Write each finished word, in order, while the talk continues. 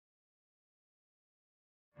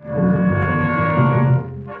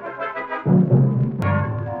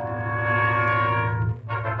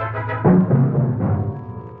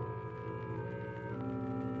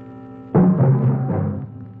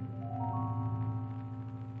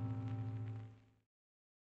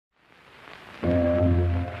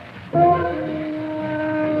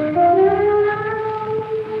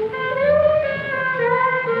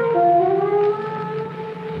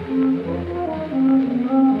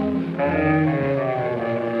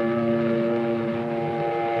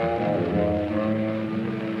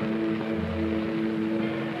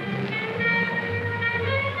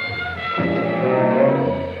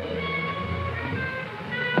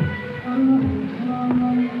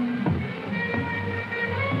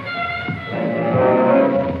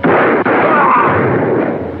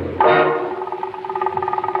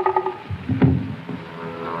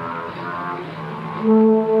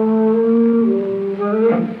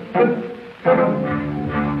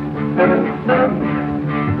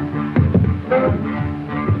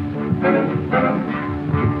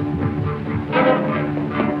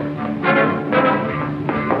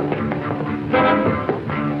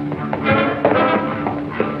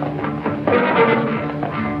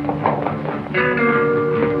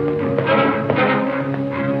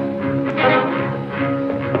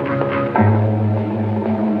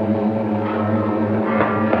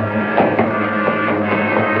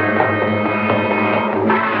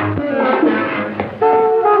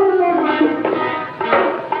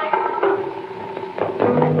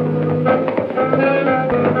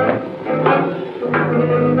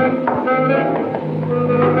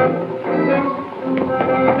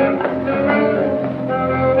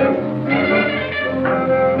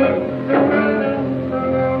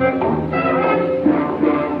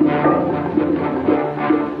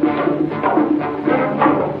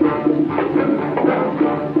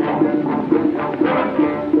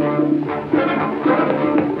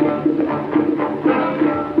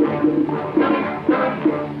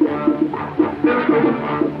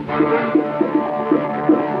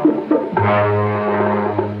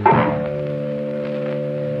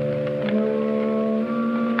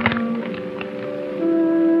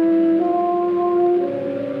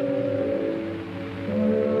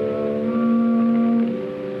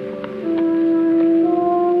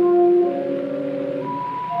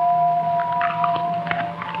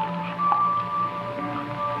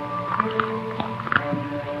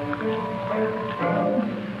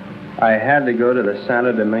I had to go to the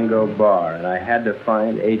Santo Domingo bar, and I had to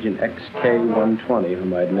find Agent XK-120,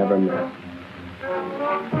 whom I'd never met.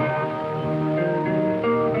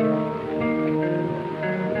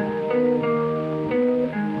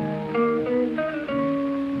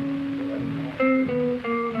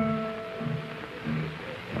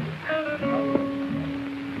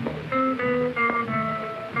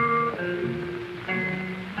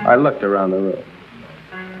 I looked around the room.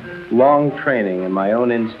 Long training and my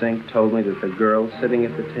own instinct told me that the girl sitting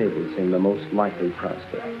at the table seemed the most likely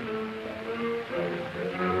prospect.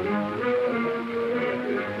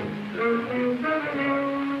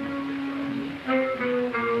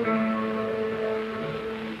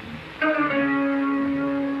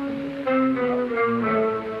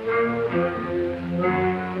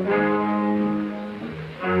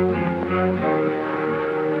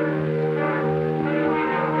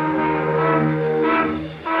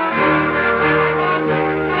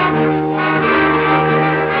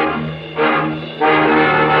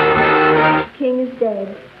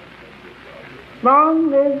 Long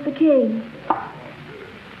live the king.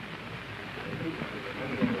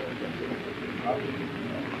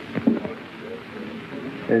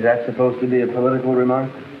 Is that supposed to be a political remark?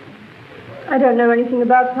 I don't know anything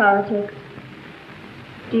about politics.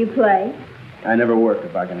 Do you play? I never work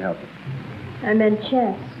if I can help it. I meant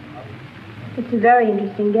chess. It's a very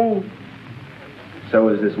interesting game. So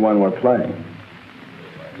is this one we're playing.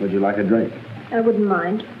 Would you like a drink? I wouldn't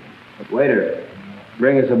mind. Waiter,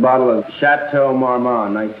 bring us a bottle of Chateau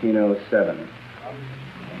Marmont, 1907.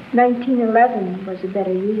 1911 was a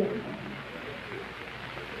better year.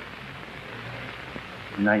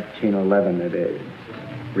 1911 it is.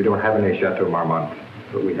 We don't have any Chateau Marmont,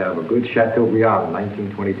 but we have a good Chateaubriand,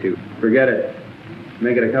 1922. Forget it.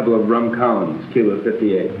 Make it a couple of rum cones, kilo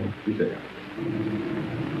 58. You say.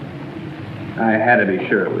 I had to be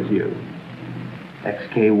sure it was you.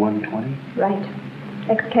 XK-120? Right.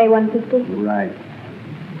 XK-150? Right.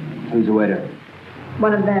 Who's the waiter?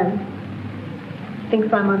 One of them.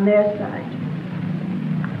 Thinks I'm on their side.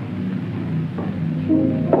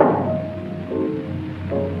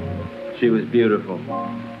 She was beautiful.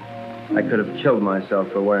 I could have killed myself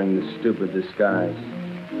for wearing this stupid disguise.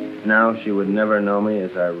 Now she would never know me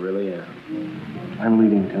as I really am. I'm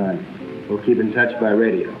leaving tonight. We'll keep in touch by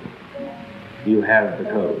radio. You have the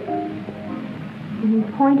code. In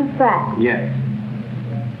point of fact? Yes.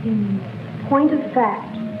 In point of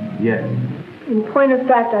fact? Yes. In point of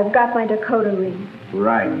fact, I've got my decoder ring.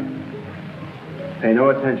 Right. Pay no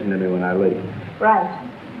attention to me when I leave. Right.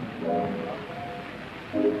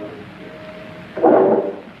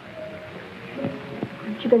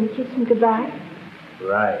 Aren't you going to kiss me goodbye?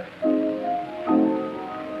 Right.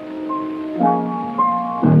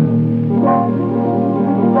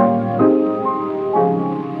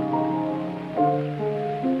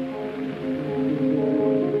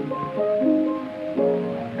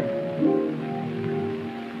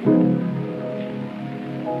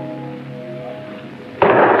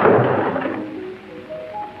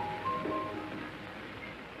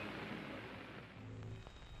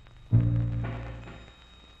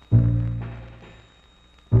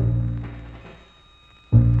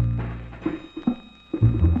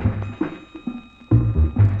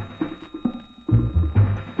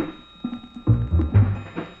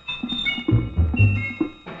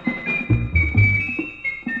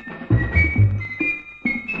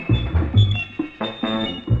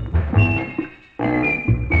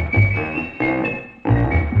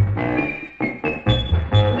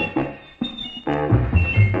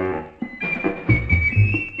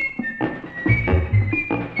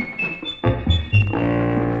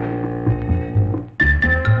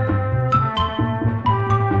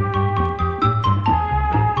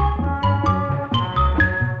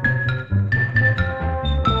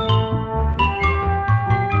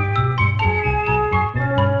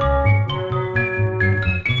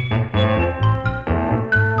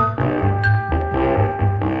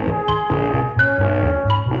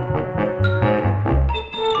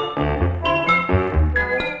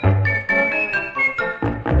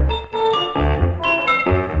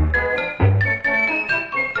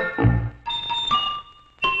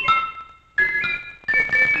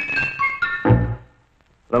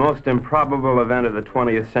 most improbable event of the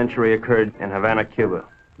 20th century occurred in Havana, Cuba.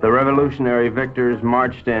 The revolutionary victors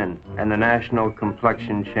marched in, and the national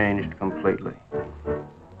complexion changed completely.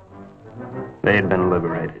 They had been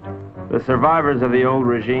liberated. The survivors of the old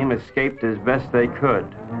regime escaped as best they could,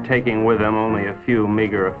 taking with them only a few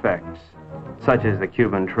meager effects, such as the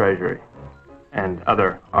Cuban treasury and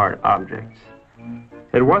other art objects.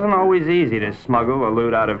 It wasn't always easy to smuggle a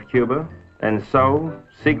loot out of Cuba, and so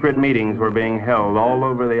secret meetings were being held all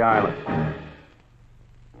over the island.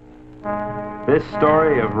 This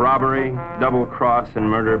story of robbery, double-cross, and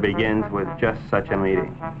murder begins with just such a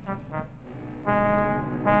meeting.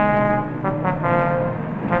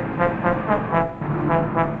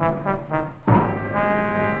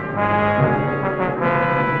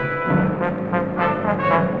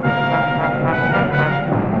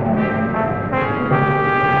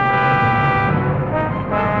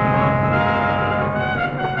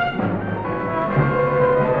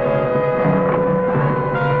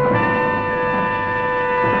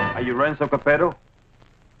 Renzo Capetto?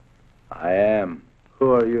 I am.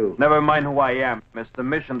 Who are you? Never mind who I am. It's the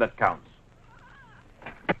mission that counts.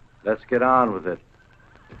 Let's get on with it.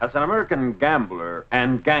 As an American gambler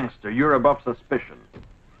and gangster, you're above suspicion.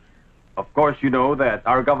 Of course, you know that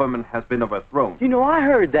our government has been overthrown. You know, I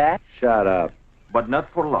heard that. Shut up. But not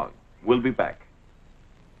for long. We'll be back.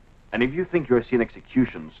 And if you think you're seeing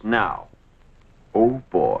executions now, oh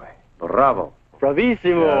boy. Bravo.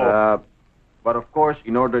 Bravissimo. Shut up. But of course,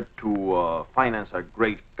 in order to finance a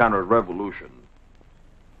great counter-revolution,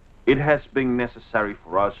 it has been necessary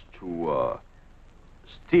for us to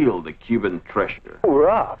steal the Cuban treasure.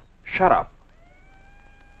 Hurrah! Shut up.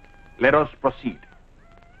 Let us proceed.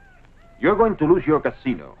 You're going to lose your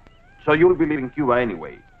casino, so you'll be leaving Cuba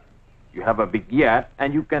anyway. You have a big yacht,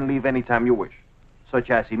 and you can leave anytime you wish,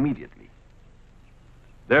 such as immediately.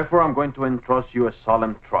 Therefore, I'm going to entrust you a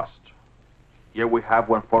solemn trust. Here we have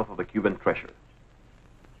 1/4 of the Cuban treasure.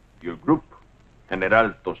 Your group,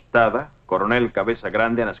 General Tostada, Coronel Cabeza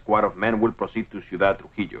Grande, and a squad of men will proceed to Ciudad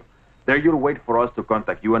Trujillo. There you'll wait for us to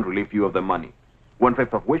contact you and relieve you of the money,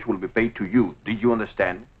 1/5 of which will be paid to you. Did you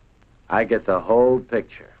understand? I get the whole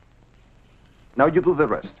picture. Now you do the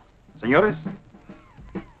rest. Señores?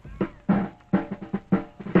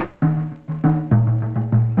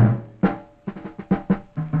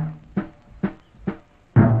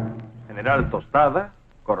 General Tostada,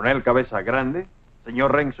 Coronel Cabeza Grande,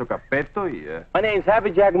 Señor Renzo Capetto y... My name's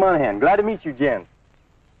Happy Jack Monahan. Glad to meet you, Jen.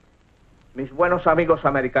 Mis buenos amigos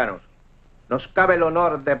americanos, nos cabe el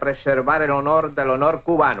honor de preservar el honor del honor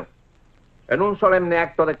cubano. En un solemne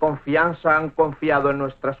acto de confianza han confiado en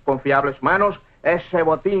nuestras confiables manos ese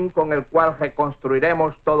botín con el cual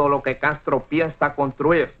reconstruiremos todo lo que Castro piensa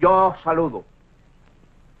construir. Yo saludo.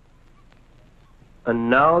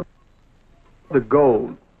 And now, the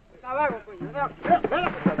gold.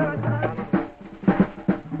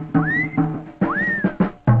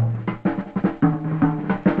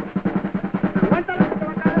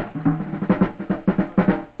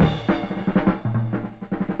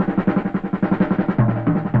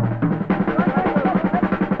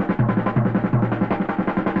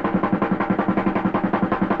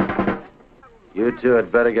 You two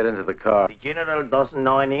had better get into the car. The general doesn't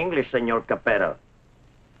know any English, Senor Capetto.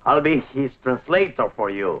 I'll be his translator for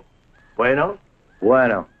you. Bueno?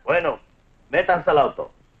 Bueno. Bueno. Métanse al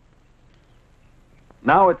auto.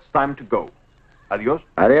 Now it's time to go. Adios.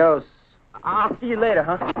 Adios. I'll see you later,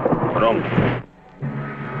 huh? Pronto.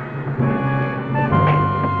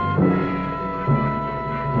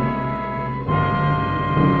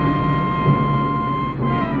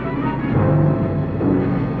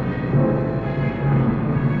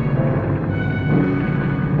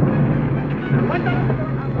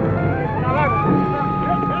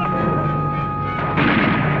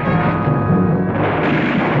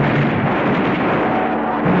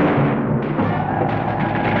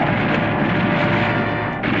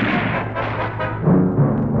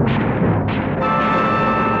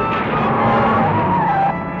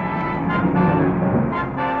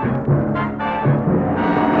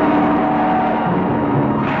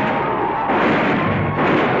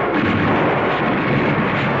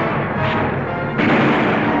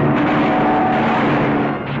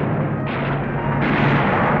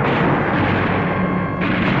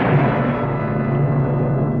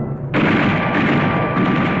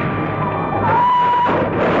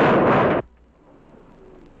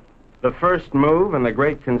 The first move in the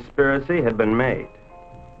great conspiracy had been made.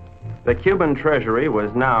 The Cuban treasury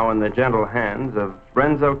was now in the gentle hands of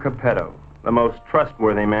Renzo Capetto, the most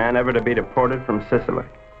trustworthy man ever to be deported from Sicily.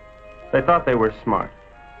 They thought they were smart,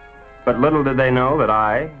 but little did they know that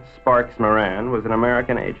I, Sparks Moran, was an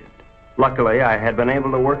American agent. Luckily, I had been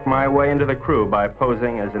able to work my way into the crew by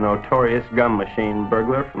posing as a notorious gum machine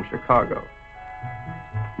burglar from Chicago.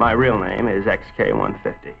 My real name is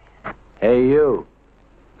XK150. Hey, you.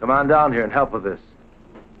 Come on down here and help with this.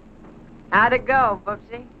 How'd it go,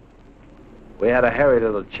 Bubsy? We had a hairy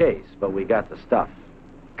little chase, but we got the stuff.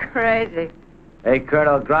 Crazy. Hey,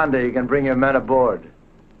 Colonel Grande, you can bring your men aboard.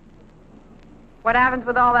 What happens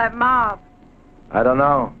with all that mob? I don't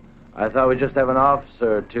know. I thought we'd just have an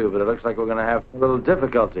officer or two, but it looks like we're going to have a little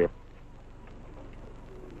difficulty.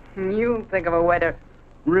 You think of a way to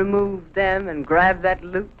remove them and grab that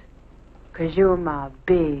loot? 'Cause you're my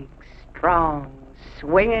big, strong,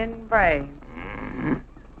 swinging brain. Mm-hmm.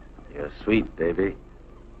 You're sweet, baby.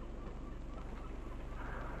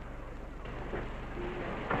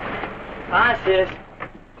 Hi, sis.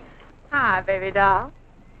 Hi, baby doll.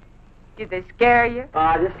 Did they scare you?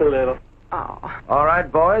 Just a little. Oh. All right,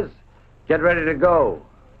 boys. Get ready to go.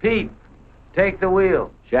 Pete, take the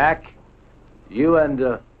wheel. Jack, you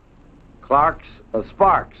and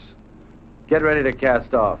Sparks, get ready to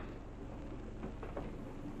cast off.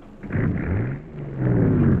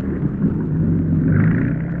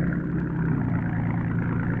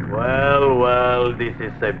 Well, well, this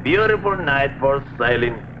is a beautiful night for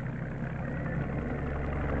sailing.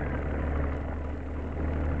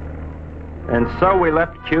 And so we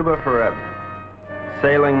left Cuba forever,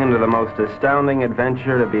 sailing into the most astounding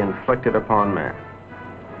adventure to be inflicted upon man.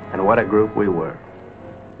 And what a group we were.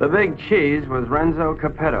 The big cheese was Renzo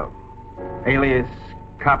Capetto, alias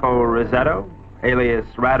Capo Rosetto, alias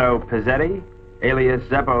Rado Pizzetti, alias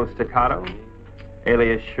Zeppo Staccato,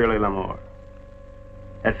 alias Shirley Lamour.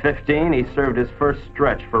 At 15, he served his first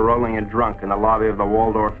stretch for rolling a drunk in the lobby of the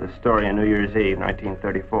Waldorf Astoria New Year's Eve,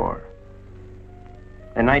 1934.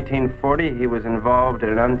 In 1940, he was involved in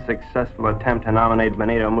an unsuccessful attempt to nominate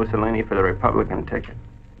Benito Mussolini for the Republican ticket.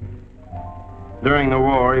 During the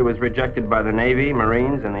war, he was rejected by the Navy,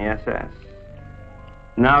 Marines, and the SS.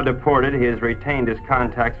 Now deported, he has retained his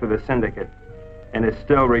contacts with the syndicate and is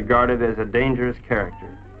still regarded as a dangerous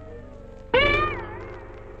character.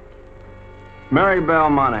 Mary Belle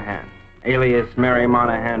Monahan, alias Mary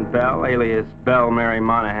Monahan Bell, alias Belle Mary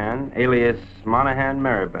Monahan, alias Monahan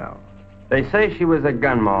Mary Bell. They say she was a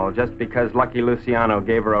gun moll just because Lucky Luciano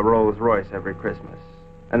gave her a Rolls Royce every Christmas.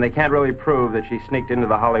 And they can't really prove that she sneaked into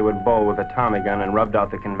the Hollywood Bowl with a Tommy gun and rubbed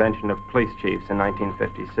out the convention of police chiefs in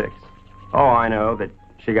 1956. Oh, I know that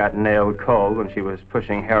she got nailed cold when she was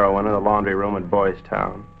pushing heroin in the laundry room at Boys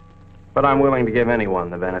Town. But I'm willing to give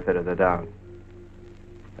anyone the benefit of the doubt.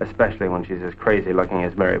 Especially when she's as crazy looking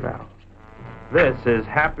as Mary Bell. This is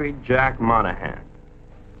Happy Jack Monahan.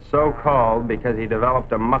 So called because he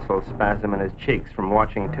developed a muscle spasm in his cheeks from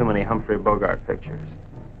watching too many Humphrey Bogart pictures.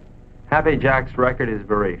 Happy Jack's record is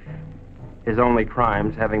brief, his only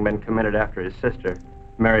crimes having been committed after his sister,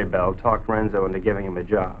 Mary Bell, talked Renzo into giving him a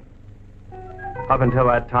job. Up until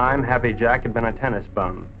that time, Happy Jack had been a tennis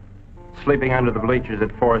bum, sleeping under the bleachers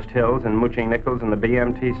at Forest Hills and mooching nickels in the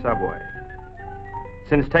BMT subway.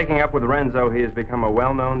 Since taking up with Renzo, he has become a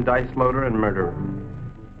well-known dice loader and murderer.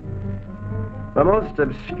 The most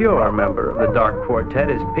obscure member of the Dark Quartet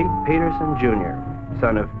is Pete Peterson, Jr.,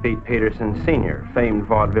 son of Pete Peterson, Sr., famed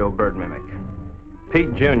vaudeville bird mimic.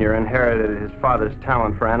 Pete, Jr. inherited his father's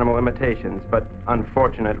talent for animal imitations, but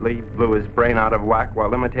unfortunately blew his brain out of whack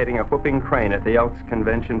while imitating a whooping crane at the Elks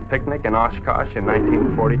Convention picnic in Oshkosh in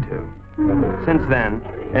 1942. Since then,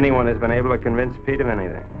 anyone has been able to convince Pete of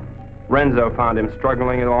anything. Renzo found him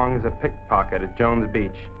struggling along as a pickpocket at Jones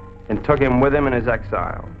Beach and took him with him in his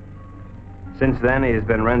exile. Since then, he has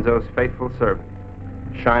been Renzo's faithful servant,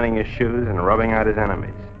 shining his shoes and rubbing out his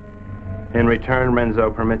enemies. In return,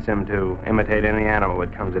 Renzo permits him to imitate any animal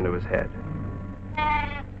that comes into his head.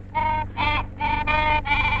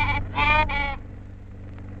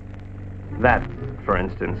 That, for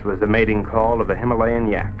instance, was the mating call of the Himalayan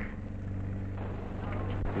yak.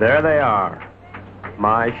 There they are,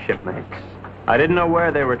 my shipmates. I didn't know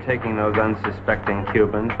where they were taking those unsuspecting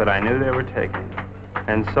Cubans, but I knew they were taking.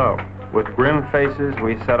 And so, with grim faces,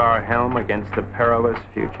 we set our helm against the perilous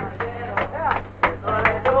future.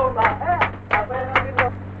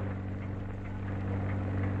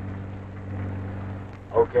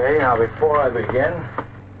 Okay, now before I begin,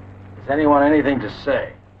 does anyone anything to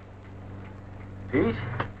say? Pete?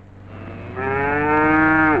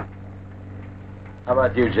 How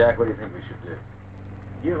about you, Jack? What do you think we should do?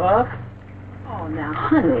 Give up? Oh, now,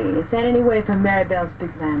 honey, is that any way for Mary Bell's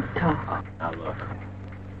big man to talk? Now, look.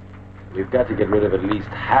 We've got to get rid of at least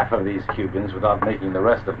half of these Cubans without making the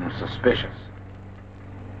rest of them suspicious.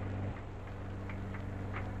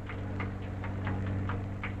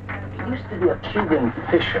 You to be a Cuban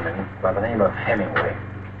fisherman by the name of Hemingway.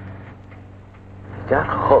 He got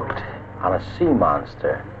hooked on a sea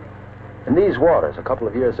monster in these waters a couple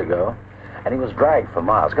of years ago, and he was dragged for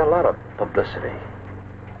miles. Got a lot of publicity.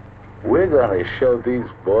 We're going to show these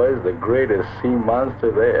boys the greatest sea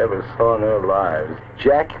monster they ever saw in their lives.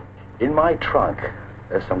 Jack, in my trunk,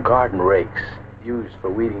 there's some garden rakes used for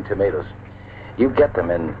weeding tomatoes. You get them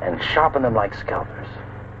and sharpen them like scalpers.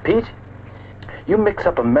 Pete, you mix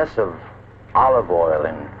up a mess of olive oil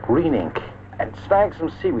and green ink and snag some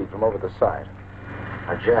seaweed from over the side.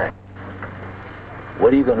 Now, Jack,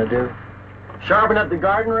 what are you going to do? Sharpen up the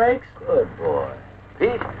garden rakes? Good boy.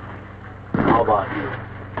 Pete, how about you?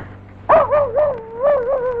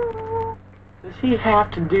 Does he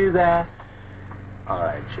have to do that? All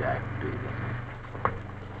right, Jack, do it.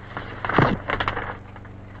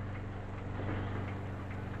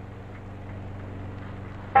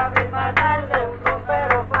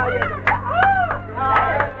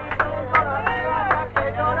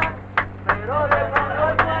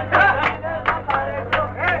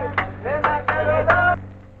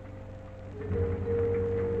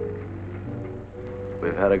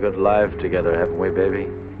 We've had a good life together, haven't we, baby?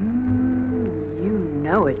 You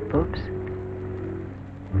know it, Poops.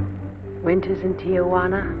 Winters in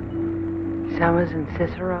Tijuana, summers in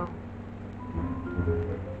Cicero.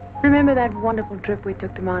 Remember that wonderful trip we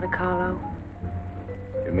took to Monte Carlo?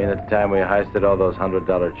 You mean at the time we heisted all those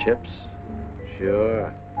 $100 chips?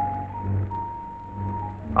 Sure.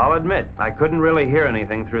 I'll admit, I couldn't really hear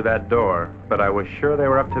anything through that door, but I was sure they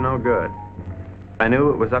were up to no good. I knew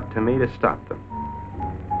it was up to me to stop them.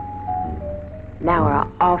 Now we're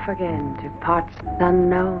off again to parts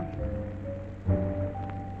unknown.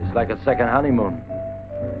 It's like a second honeymoon.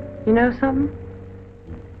 You know something?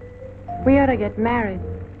 We ought to get married.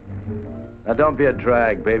 Now don't be a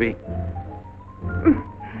drag, baby.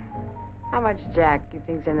 How much Jack you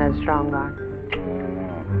think's in that strong box?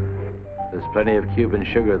 There's plenty of Cuban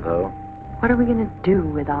sugar, though. What are we going to do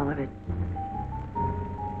with all of it?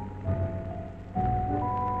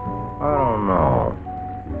 I don't know.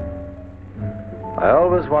 I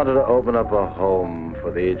always wanted to open up a home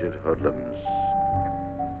for the aged hoodlums.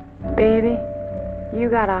 Baby, you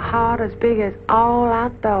got a heart as big as all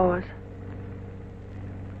outdoors.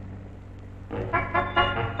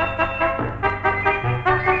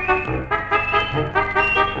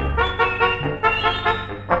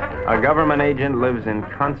 A government agent lives in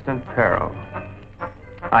constant peril.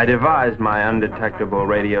 I devised my undetectable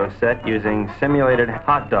radio set using simulated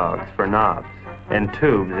hot dogs for knobs and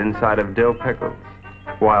tubes inside of dill pickles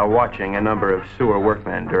while watching a number of sewer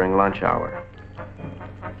workmen during lunch hour.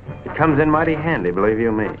 It comes in mighty handy, believe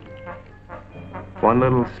you me. One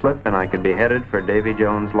little slip and I could be headed for Davy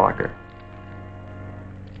Jones' locker.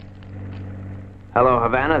 Hello,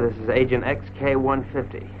 Havana. This is Agent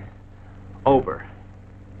XK-150. Over.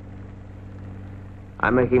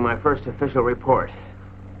 I'm making my first official report.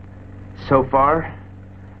 So far,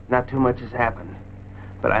 not too much has happened,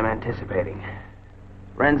 but I'm anticipating.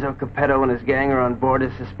 Renzo Capetto and his gang are on board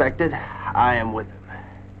as suspected. I am with them.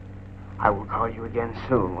 I will call you again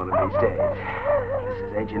soon, one of these days. This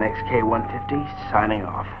is Agent XK-150, signing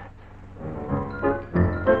off.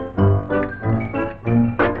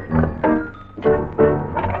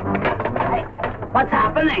 Hey, what's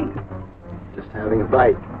happening? Just having a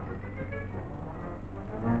bite.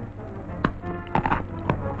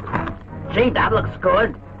 Gee, that looks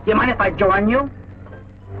good. Do you mind if I join you?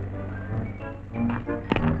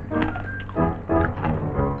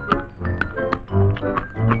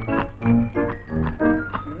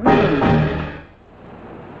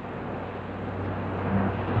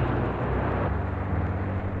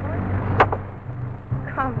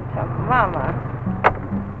 Come to Mama.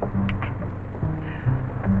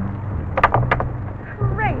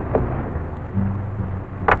 Great.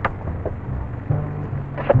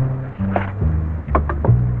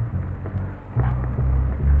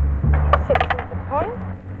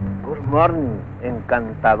 Good morning,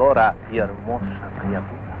 encantadora y hermosa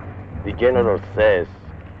criatura. The general says,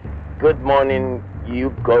 "Good morning,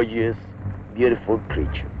 you gorgeous, beautiful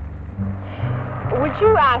creature." Would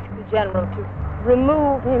you ask the general to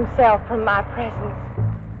remove himself from my presence?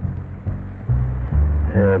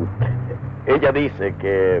 Ella dice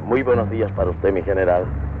que muy buenos días para usted, mi general.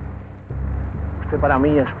 Usted para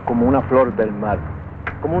mí es como una flor del mar,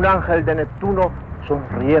 como un ángel de Neptuno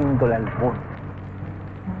sonriéndole al mundo.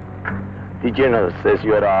 The general says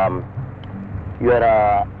you are a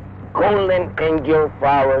golden angel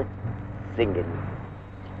flower singing.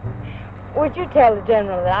 Would you tell the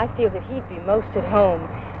general that I feel that he'd be most at home,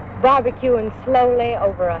 barbecuing slowly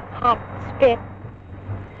over a hot spit?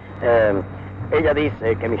 Ella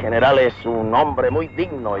dice que mi general es un hombre muy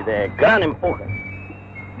digno y de gran empuje.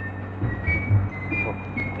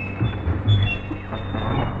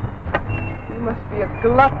 You must be a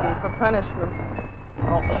glutton for punishment.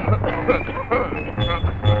 Oh,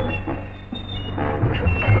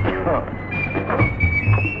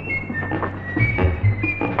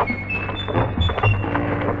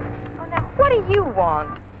 now, what do you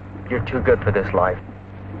want? You're too good for this life.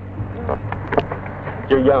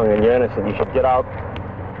 You're young and you're innocent. You should get out.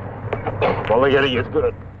 Only getting is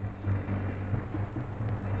good.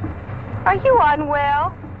 Are you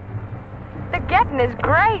unwell? The getting is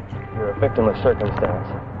great. You're a victim of circumstance.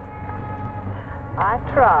 I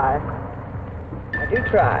try. I do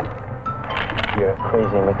try. You're a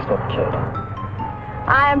crazy, mixed-up kid.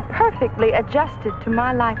 I am perfectly adjusted to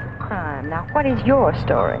my life of crime. Now, what is your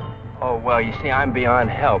story? Oh, well, you see, I'm beyond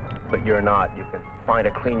help, but you're not. You can find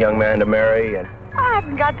a clean young man to marry, and... I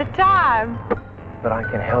haven't got the time. But I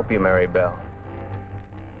can help you, Mary Bell.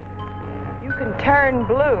 You can turn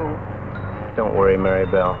blue. Don't worry, Mary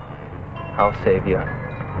Bell. I'll save you.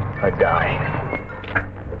 I die.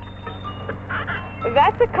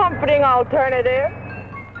 That's a comforting alternative.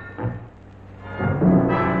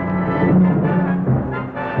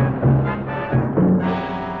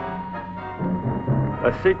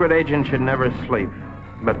 A secret agent should never sleep.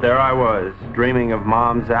 But there I was, dreaming of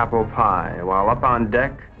Mom's apple pie, while up on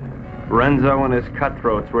deck, Renzo and his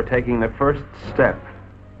cutthroats were taking the first step,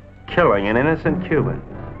 killing an innocent Cuban,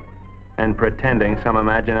 and pretending some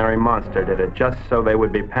imaginary monster did it just so they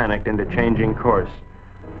would be panicked into changing course,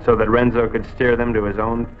 so that Renzo could steer them to his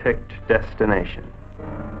own picked destination.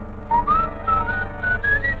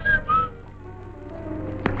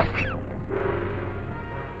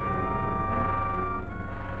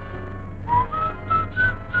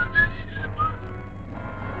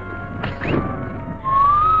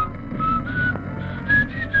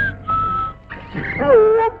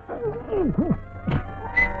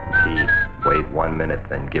 Wait 1 minute,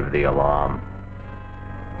 then give the alarm.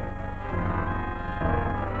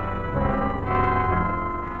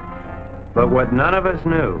 But what none of us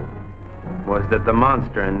knew was that the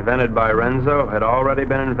monster invented by Renzo had already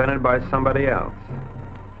been invented by somebody else.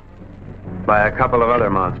 By a couple of other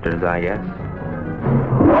monsters, I guess.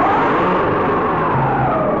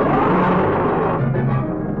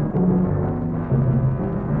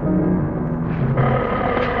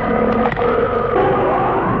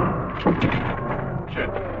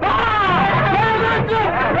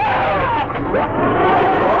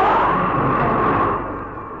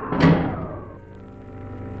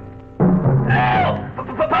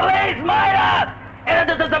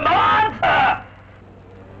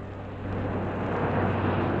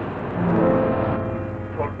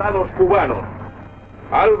 Cubanos,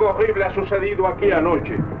 algo horrible ha sucedido aquí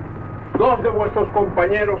anoche. 2 de vuestros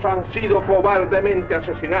compañeros han sido cobardemente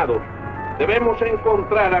asesinados. Debemos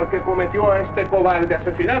encontrar al que cometió este cobarde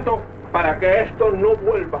asesinato para que esto no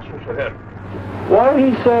vuelva a suceder. What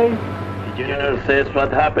did he say? The general says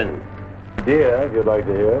what happened. Yeah, if you'd like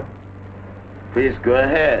to hear. Please go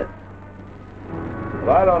ahead.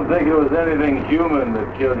 Well, I don't think it was anything human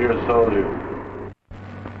that killed your soldiers.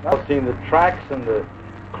 I've seen the tracks and the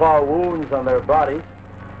claw wounds on their bodies.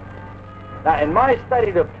 Now, in my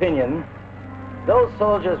studied opinion, those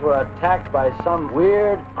soldiers were attacked by some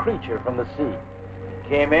weird creature from the sea.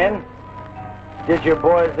 Came in, did your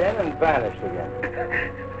boys in, and vanished again.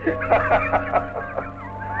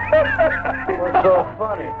 What's so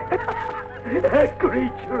funny? A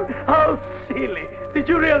creature? How silly. Did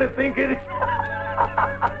you really think it?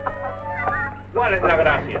 ¿Cuál es la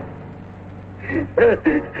gracia?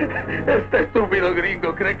 Este estúpido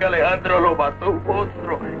gringo cree que Alejandro lo mató un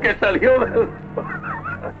monstruo que salió del...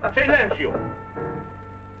 ¡Silencio!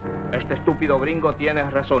 Este estúpido gringo tiene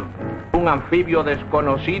razón. Un anfibio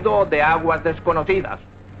desconocido de aguas desconocidas.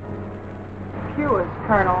 Curious,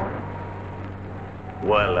 Colonel.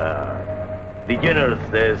 Well, the general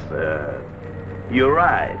says, you're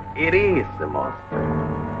right. It is a monster.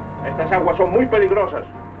 Estas aguas son muy peligrosas.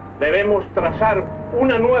 Debemos trazar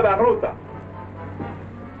una nueva ruta.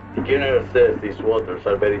 The general says these waters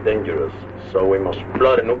are very dangerous, so we must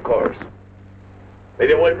plot a new course.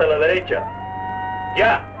 Media vuelta a la derecha.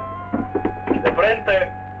 ¡Ya! De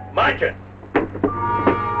frente, marchen.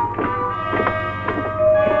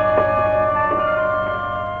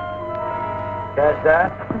 Catch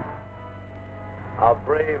that? Our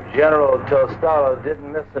brave General Tostalo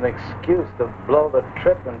didn't miss an excuse to blow the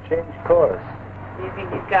trip and change course. Do you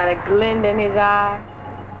think he's got a glint in his eye?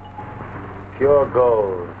 Pure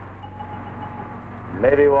gold.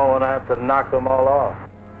 Maybe one will have to knock them all off.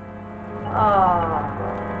 Oh.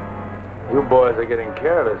 You boys are getting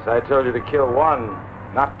careless. I told you to kill one,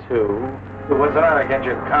 not two. What's the matter? Can't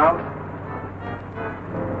you count?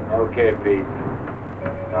 Okay, Pete.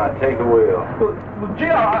 Now, take the wheel. Well, gee,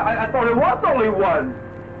 I thought it was only one.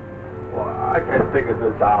 Well, I can't figure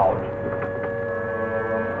this out.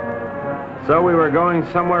 So we were going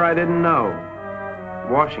somewhere I didn't know.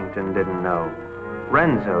 Washington didn't know.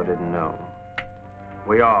 Renzo didn't know.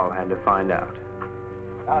 We all had to find out.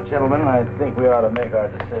 Now, gentlemen, I think we ought to make our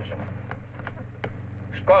decision.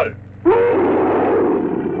 Skull.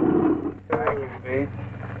 Thank you, Pete.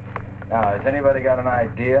 Now, has anybody got an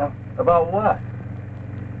idea? About what?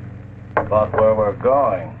 About where we're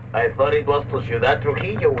going. I thought it was to Ciudad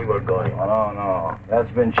Trujillo we were going. Oh, no.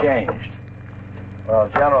 That's been changed. Well,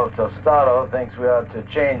 General Tostado thinks we ought to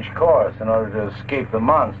change course in order to escape the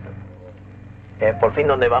monster. Por fin,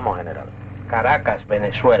 ¿dónde vamos, General? Caracas,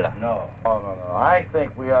 Venezuela. No. No. I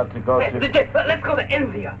think we ought to go to... Let's go to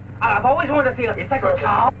India. I've always wanted to see a cycle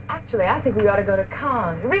cow. Actually, I think we ought to go to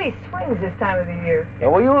Cannes. It really swings this time of the year. Yeah,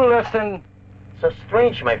 will you listen? So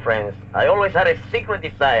strange, my friends. I always had a secret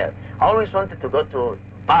desire. I always wanted to go to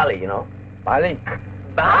Bali, you know? Bali?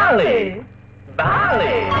 Bali.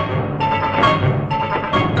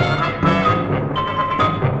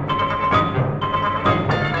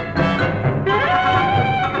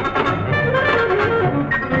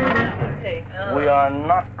 We are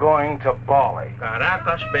not going to Bali.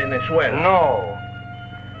 Caracas, Venezuela. No.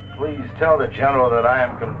 Please tell the General that I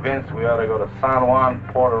am convinced we ought to go to San Juan,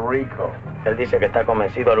 Puerto Rico. Él dice que está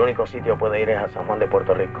convencido, el único sitio puede ir es a San Juan de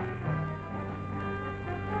Puerto Rico.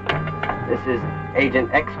 This is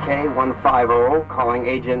Agent XK150 calling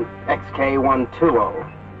Agent XK120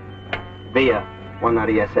 via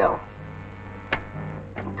 190SL.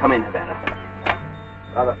 Come in, Havana.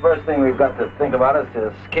 Now, the first thing we've got to think about is to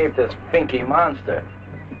escape this finky monster.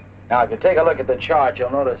 Now, if you take a look at the chart,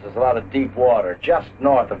 you'll notice there's a lot of deep water just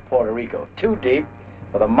north of Puerto Rico. Too deep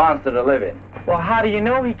for the monster to live in. Well, how do you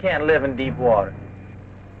know he can't live in deep water?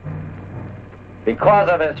 Because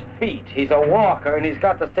of his feet. He's a walker, and he's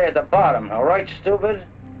got to stay at the bottom. All right, stupid?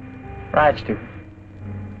 Right, stupid.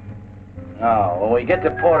 Now, when we get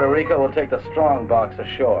to Puerto Rico, we'll take the strong box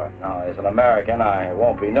ashore. Now, as an American, I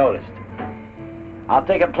won't be noticed. I'll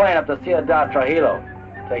take a plane up to Ciudad Trujillo.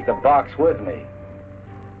 Take the box with me.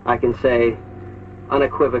 I can say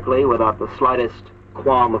unequivocally, without the slightest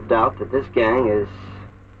qualm of doubt, that this gang is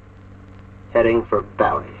heading for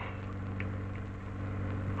Bali.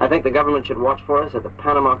 I think the government should watch for us at the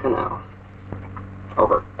Panama Canal.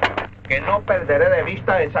 Over. Que no perderé de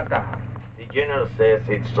vista esa caja. The General says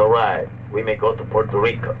it's all right. We may go to Puerto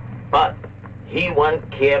Rico. But he won't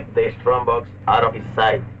keep the strong box out of his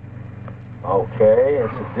sight. Okay,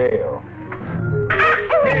 it's a deal.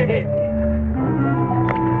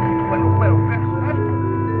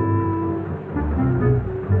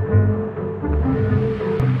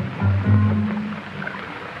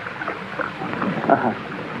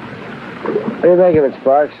 What do you think of it,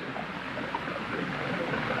 Sparks?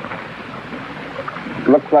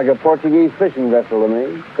 Looks like a Portuguese fishing vessel to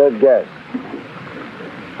me. Good guess.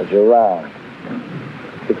 But you're wrong.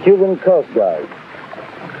 The Cuban Coast Guard.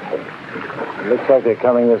 It looks like they're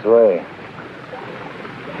coming this way.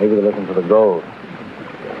 Maybe they're looking for the gold.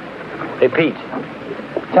 Hey, Pete.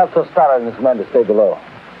 Tell Tostado and his men to stay below.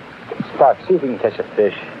 Sparks, see if we can catch a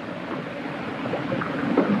fish.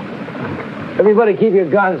 Everybody keep your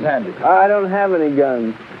guns handy. I don't have any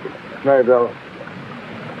guns. Maribel,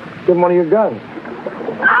 give him one of your guns.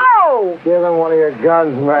 Ow! Give him one of your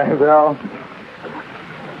guns, Maribel.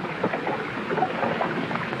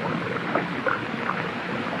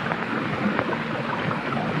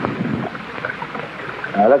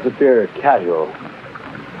 Now, let's appear casual.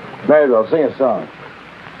 Maribel, sing a song.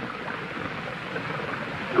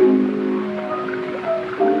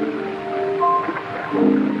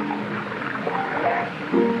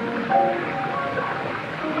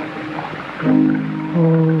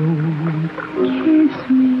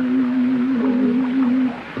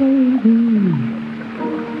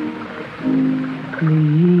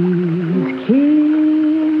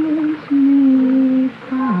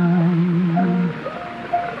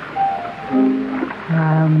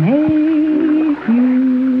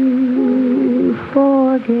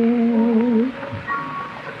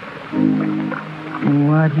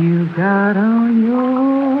 What you got on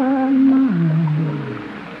your mind?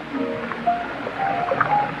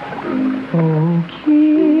 Oh,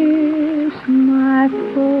 kiss my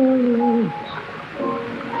lips.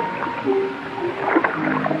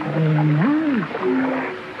 They're nice.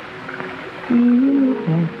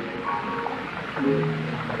 Yes.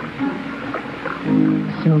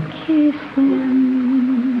 So kiss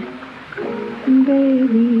them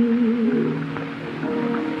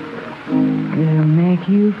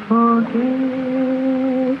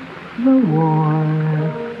forget the war.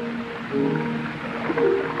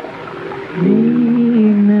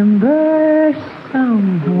 Remember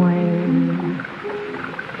somewhere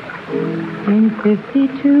in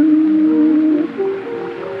 52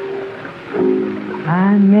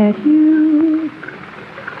 I met you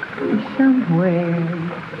somewhere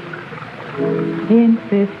in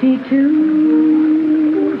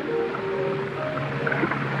 52.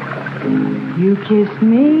 You kissed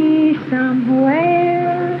me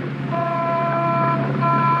somewhere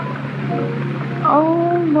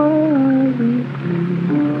over the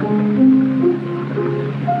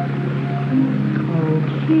oh,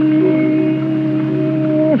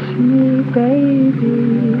 kiss me, baby.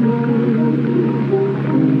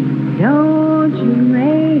 Don't you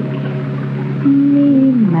make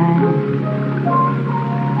me mad.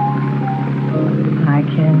 I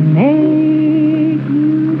can make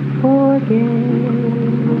you forget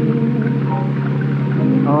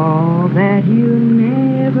all that you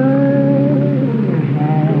never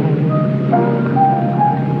had.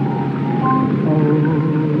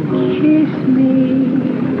 Oh, kiss me,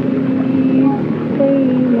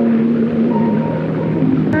 baby.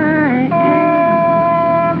 I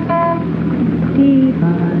am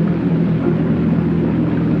divine.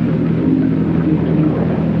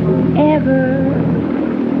 If you ever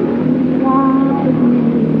wanted me,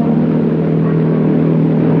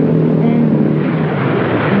 then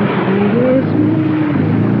kiss me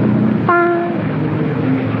fine.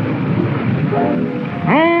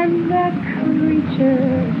 And the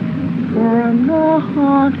creature from the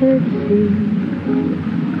haunted sea,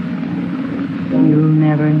 you'll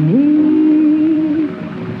never need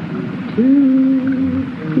to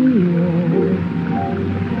fear.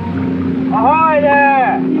 Ahoy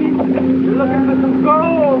there! You're looking for some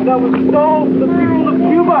gold that was stole from the people of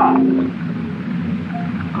Cuba.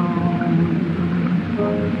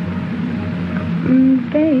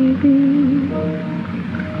 Baby,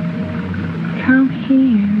 come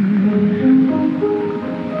here.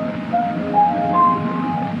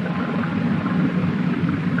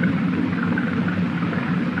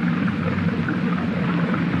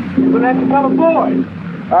 You're gonna have to come aboard.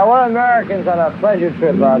 We're Americans on a pleasure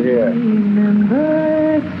trip out here.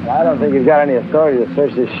 Remember, I don't think you've got any authority to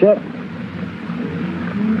search this ship.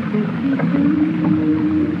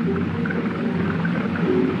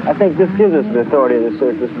 I think this gives us the authority to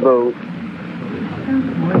search this boat.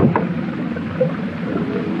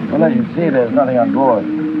 Well, as you see, there's nothing on board.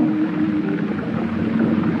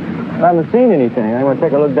 I haven't seen anything. I'm going to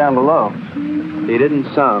take a look down below. He didn't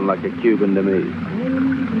sound like a Cuban to me.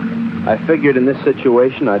 I figured in this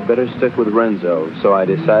situation I'd better stick with Renzo, so I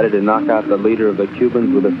decided to knock out the leader of the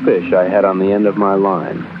Cubans with a fish I had on the end of my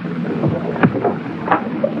line.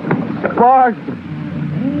 Clark!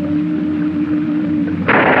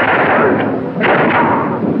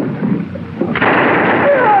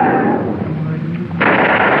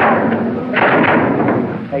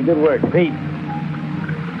 Hey, good work, Pete.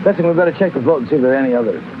 Listen, we better check the boat and see if there are any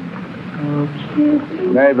others.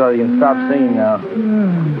 Marybelle, you can stop singing now.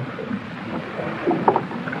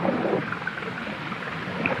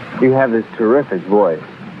 You have this terrific voice.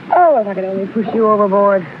 Oh, if I could only push you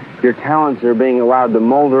overboard. Your talents are being allowed to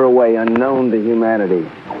molder away unknown to humanity.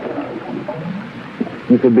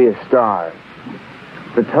 You could be a star.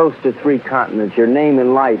 The toast of 3 continents, your name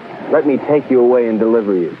in lights. Let me take you away and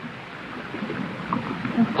deliver you.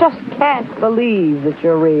 I just can't believe that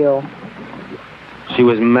you're real. She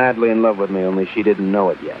was madly in love with me, only she didn't know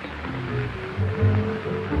it yet.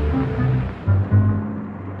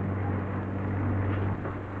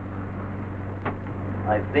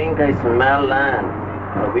 I think I smell land.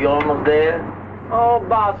 Are we almost there? Oh,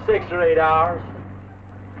 about 6 or 8 hours.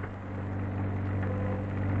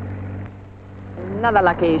 Another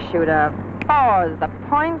lucky shooter. 4's the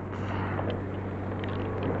point.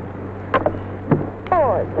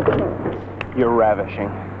 4's the point. You're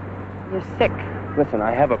ravishing. You're sick. Listen,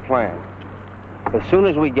 I have a plan. As soon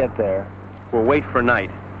as we get there, we'll wait for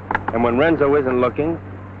night. And when Renzo isn't looking,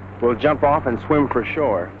 we'll jump off and swim for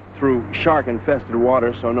shore through shark-infested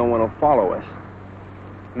water so no one will follow us.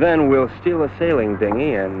 Then we'll steal a sailing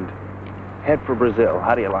dinghy and head for Brazil.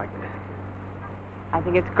 How do you like it? I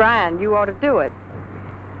think it's grand. You ought to do it.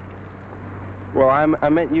 Well, I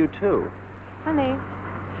meant you, too. Honey,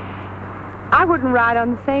 I wouldn't ride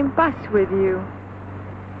on the same bus with you.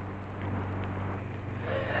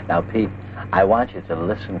 Now, Pete, I want you to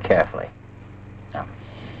listen carefully. Now,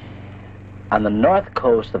 on the north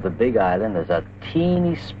coast of the Big Island, there's a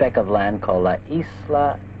teeny speck of land called La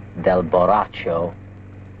Isla del Borracho,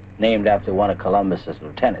 named after one of Columbus's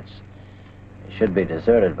lieutenants. It should be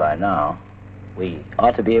deserted by now. We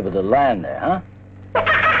ought to be able to land there, huh?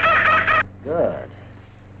 Good.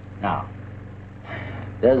 Now,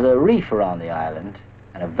 there's a reef around the island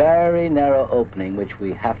and a very narrow opening which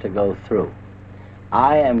we have to go through.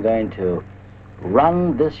 I am going to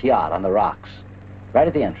run this yacht on the rocks, right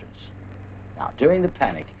at the entrance. Now, during the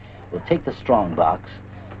panic, we'll take the strong box,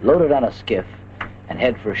 load it on a skiff, and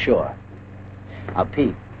head for shore. Now,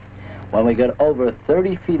 Pete, when we get over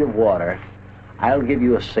 30 feet of water, I'll give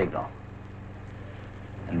you a signal.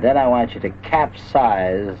 And then I want you to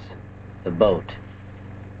capsize the boat.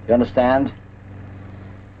 You understand?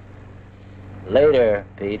 Later,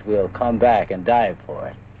 Pete, we'll come back and dive for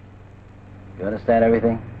it. You understand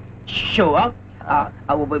everything? Sure.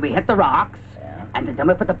 We hit the rocks, and then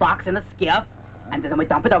we put the box in the skiff, and then we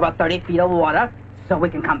dump it over 30 feet of water so we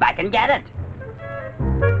can come back and get it.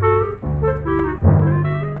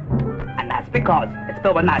 And that's because it's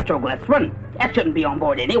filled with nitroglycerin. That shouldn't be on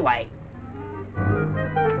board anyway.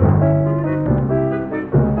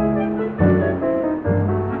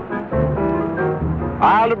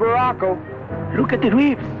 Isle of Morocco. Look at the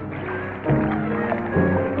reefs.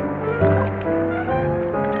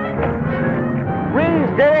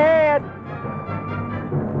 Reefs, dead ahead.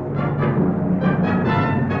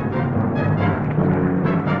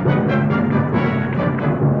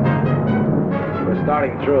 We're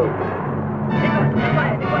starting through.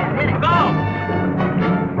 Go!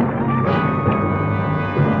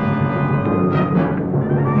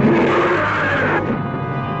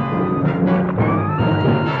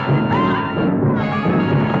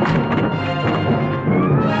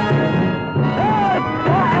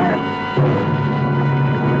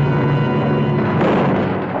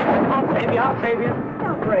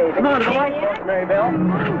 Come on, boy. Mary Bell.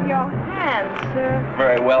 Move your hands, sir.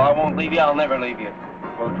 Very well. I won't leave you. I'll never leave you.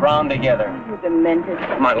 We'll drown together. You demented.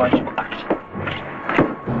 My lunchbox.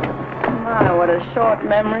 My, what a short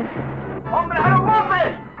memory. ¡Hombre, a los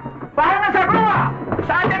golpes! ¡Bájenme esa grúa!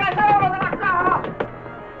 ¡Saquen ese oro de la caja!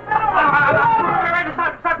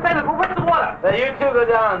 Now, you two go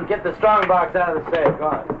down and get the strong box out of the safe. Go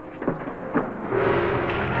on.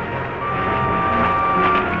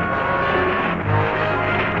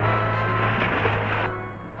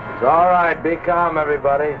 It's all right. Be calm,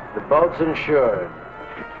 everybody. The boat's insured.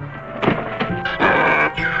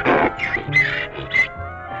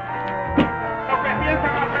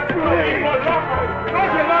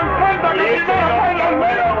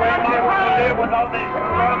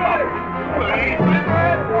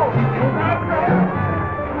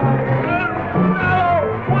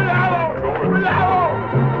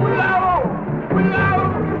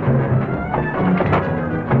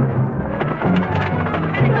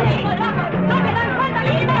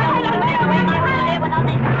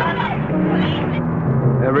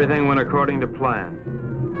 Everything went according to plan.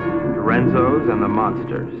 The Renzos and the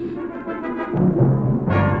monsters.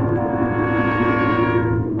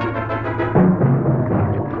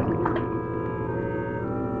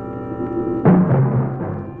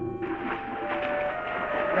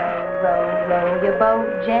 Row your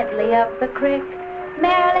boat gently up the creek.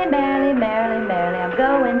 Merrily, merrily, merrily, merrily, I'm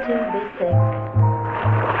going to be sick.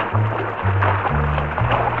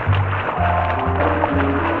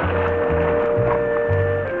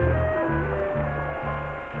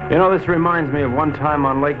 You know, this reminds me of one time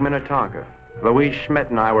on Lake Minnetonka. Louise Schmidt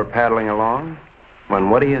and I were paddling along when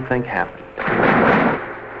what do you think happened?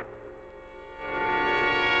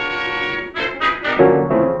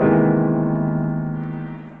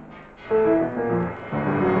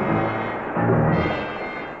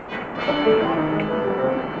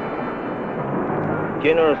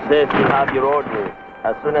 General says you have your order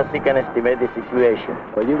as soon as he can estimate the situation.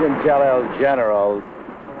 Well, you can tell El General.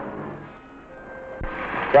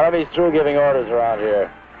 Tell him he's through giving orders around here.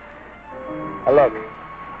 Now look,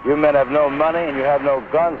 you men have no money and you have no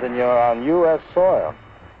guns and you're on U.S. soil.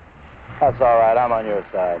 That's all right, I'm on your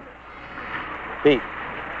side. Pete,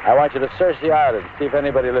 I want you to search the island, see if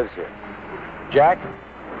anybody lives here. Jack,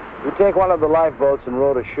 you take one of the lifeboats and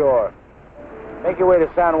row to shore. Make your way to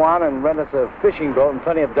San Juan and rent us a fishing boat and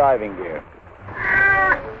plenty of diving gear.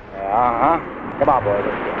 Uh-huh. Come on, boys,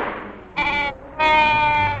 let's go.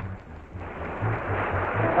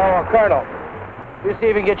 Oh, Colonel, you see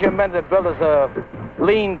if you can get your men to build us a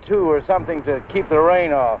lean-to or something to keep the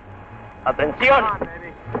rain off. Atención!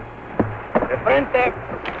 De frente,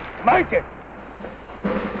 marche!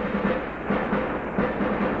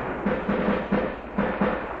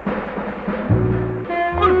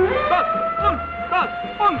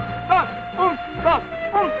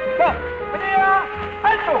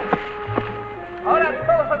 ¡Alto! Ahora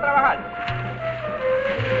todos a trabajar.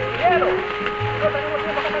 Quiero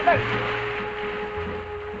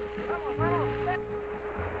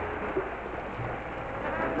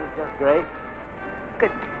This is just great.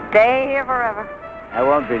 Could stay here forever. That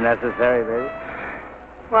won't be necessary, baby.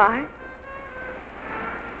 Why?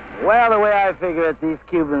 Well, the way I figure it, these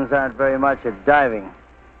Cubans aren't very much at diving.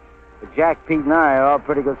 But Jack, Pete, and I are all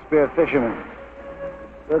pretty good spear fishermen.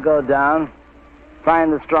 We'll go down,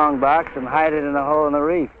 find the strong box, and hide it in a hole in the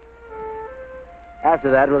reef.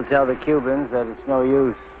 After that, we'll tell the Cubans that it's no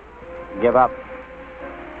use. Give up.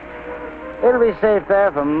 It'll be safe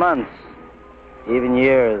there for months, even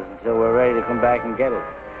years, until we're ready to come back and get it.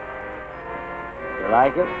 You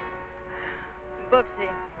like it? Boopsy,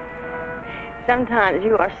 sometimes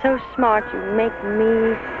you are so smart you make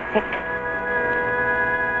me sick.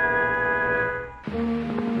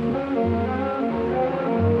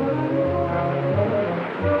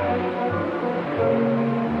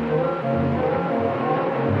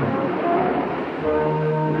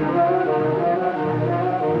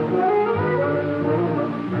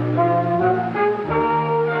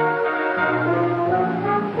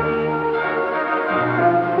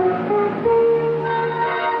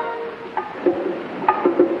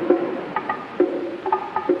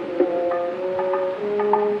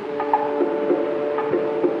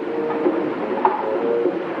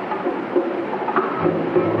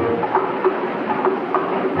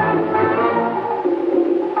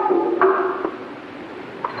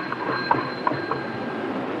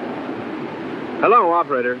 Hello,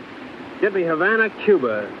 operator. Get me Havana,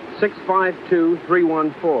 Cuba,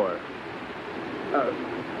 652314.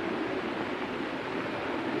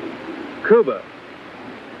 Cuba.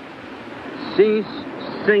 6,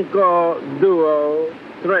 5, 2,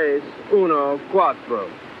 3, 1,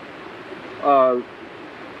 4.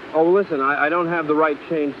 Oh, listen, I don't have the right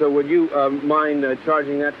change, so would you mind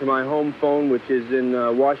charging that to my home phone, which is in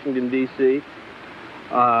Washington, D.C.,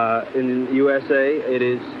 in the USA? It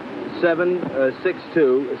is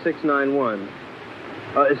 762-691.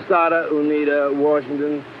 Estada Unida,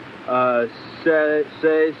 Washington, 6,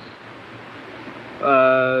 6,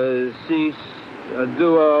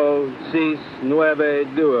 2, 6,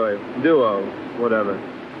 9, duo, whatever.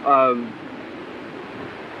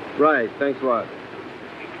 Right, thanks a lot.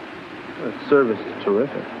 That service is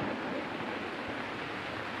terrific.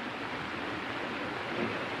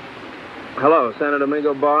 Hello, Santo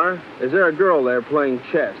Domingo Bar. Is there a girl there playing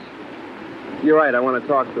chess? You're right, I want to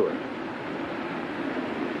talk to her.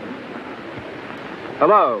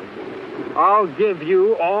 Hello. I'll give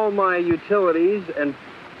you all my utilities and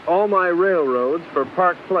all my railroads for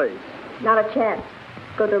Park Place. Not a chance.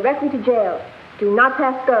 Go directly to jail. Do not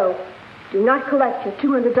pass go. Do not collect your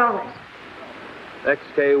 $200.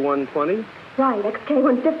 XK 120? Right, XK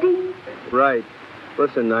 150? Right.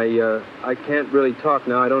 Listen, I can't really talk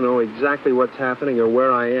now. I don't know exactly what's happening or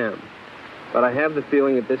where I am. But I have the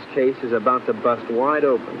feeling that this case is about to bust wide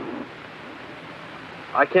open.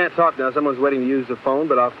 I can't talk now. Someone's waiting to use the phone,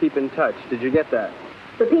 but I'll keep in touch. Did you get that?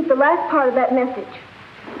 Repeat the last part of that message.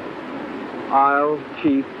 I'll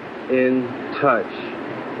keep in touch.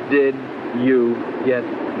 Did you get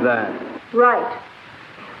that? Right.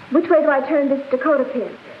 Which way do I turn this Dakota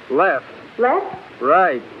pin? Left. Left?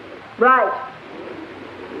 Right. Right.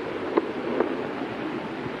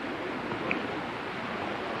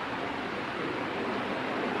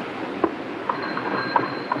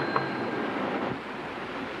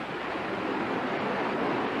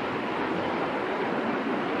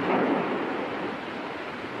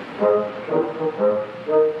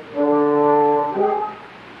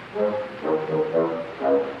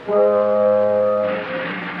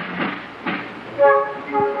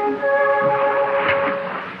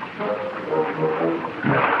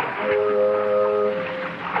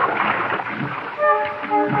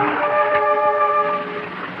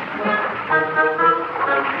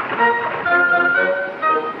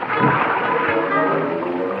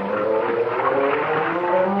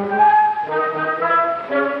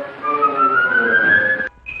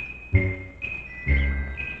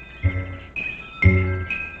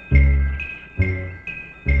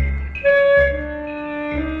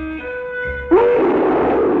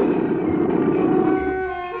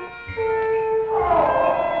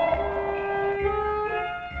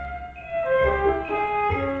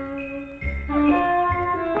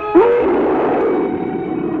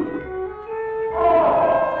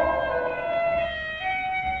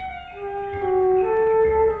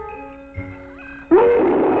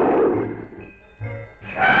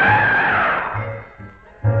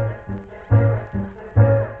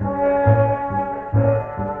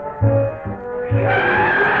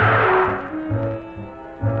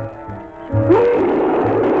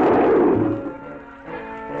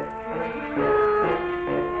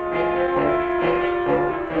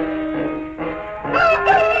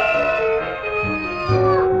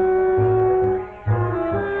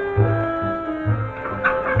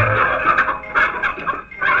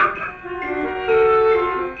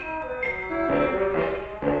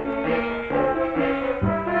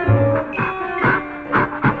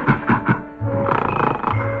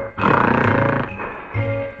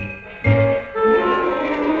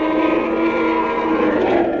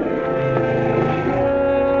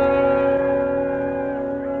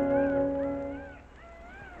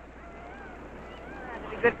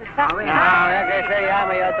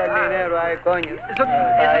 Ay, coño. Eso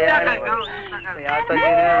está cargado. Ya está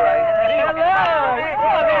lleno de raíz.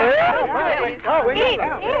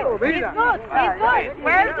 He's good.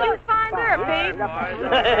 Where did you find her, Pete?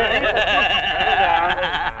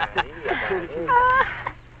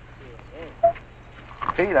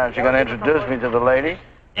 Pete, aren't you going to introduce me to the lady?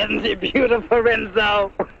 Isn't she beautiful,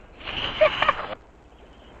 Renzo?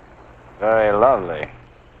 Very lovely.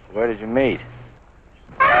 Where did you meet?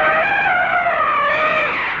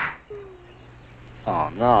 Oh,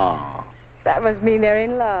 no. That must mean they're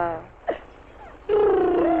in love.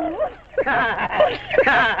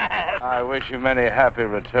 I wish you many happy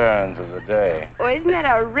returns of the day. Oh, isn't that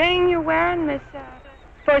a ring you're wearing, Miss...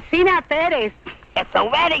 Porcina Perez. It's a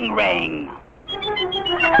wedding ring.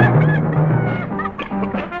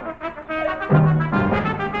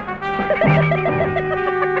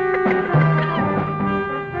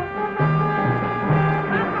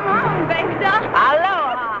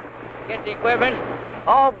 Aloha. Get the equipment.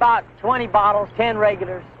 Oh, about 20 bottles, 10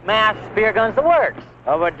 regulars, masks, beer guns, the works.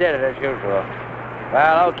 Overdid it as usual.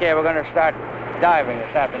 Well, okay, we're going to start diving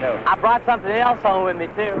this afternoon. I brought something else home with me,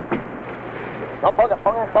 too. No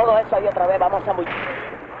pongan todo eso ahí otra vez. Vamos a muy...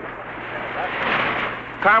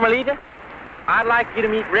 Carmelita, I'd like you to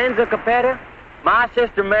meet Renzo Capetto, my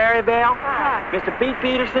sister Mary Bell, Mr. Pete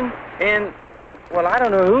Peterson, and, well, I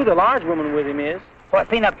don't know who the large woman with him is.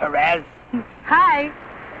 Porcina Perez. Hi.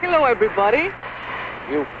 Hello, everybody.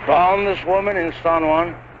 You found this woman in San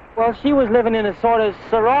Juan? Well, she was living in a sort of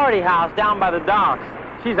sorority house down by the docks.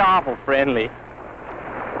 She's awful friendly.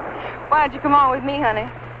 Why don't you come on with me, honey?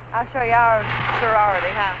 I'll show you our sorority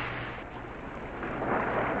house.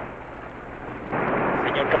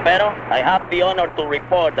 Senor Capetto, I have the honor to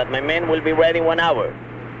report that my men will be ready in 1 hour.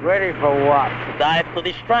 Ready for what? To dive to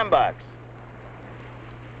the strandbox.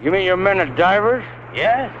 You mean your men are divers?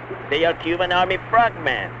 Yes, they are Cuban Army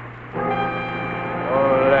frogmen.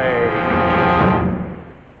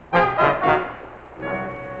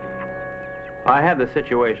 I had the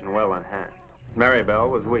situation well in hand. Maribel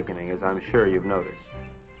was weakening, as I'm sure you've noticed.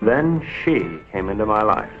 Then she came into my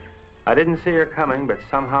life. I didn't see her coming, but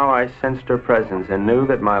somehow I sensed her presence and knew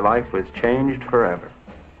that my life was changed forever.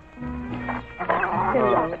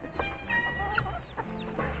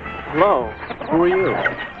 Hello. Who are you?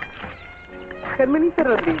 Carmelita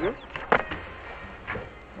Rodriguez.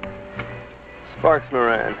 Sparks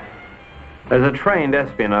Moran. As a trained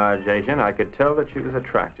espionage agent, I could tell that she was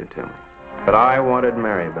attracted to me. But I wanted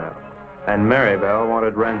Maribel, and Maribel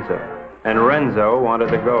wanted Renzo, and Renzo wanted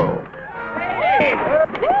the gold. Hey!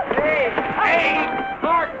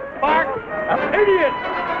 Mark! Idiot!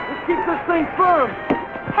 Let's keep this thing firm.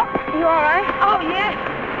 You all right? Oh, yes.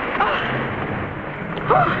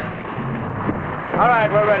 All right,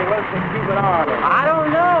 we're ready. Let's just keep it on. I don't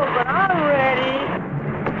know, but I'm ready.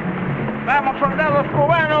 Vamos, soldados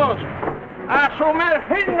cubanos, a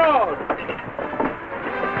sumergirnos.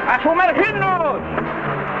 ¡A sumergirnos!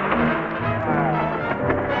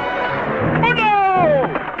 ¡Uno!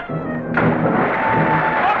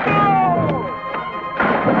 ¡Otro!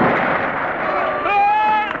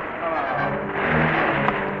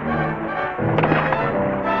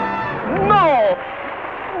 ¡No!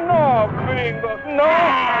 ¡No, gringos! ¡No!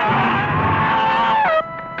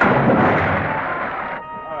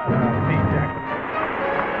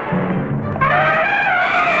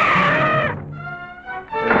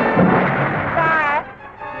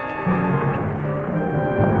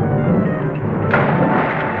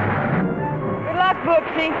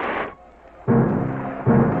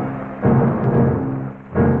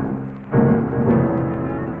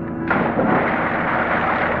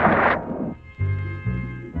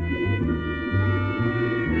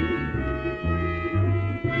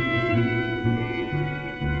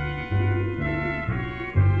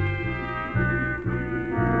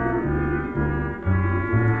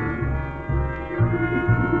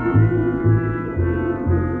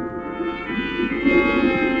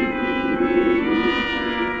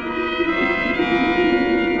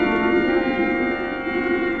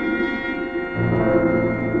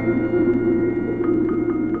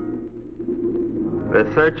 The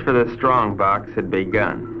search for the strongbox had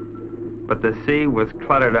begun, but the sea was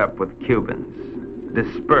cluttered up with Cubans,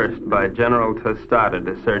 dispersed by General Tostada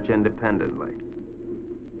to search independently.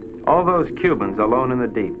 All those Cubans alone in the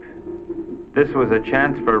deep. This was a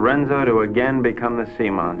chance for Renzo to again become the sea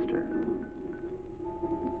monster.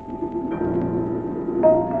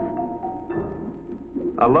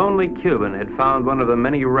 A lonely Cuban had found one of the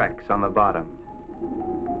many wrecks on the bottom.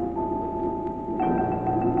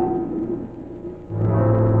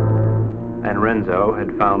 And Renzo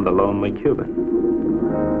had found the lonely Cuban.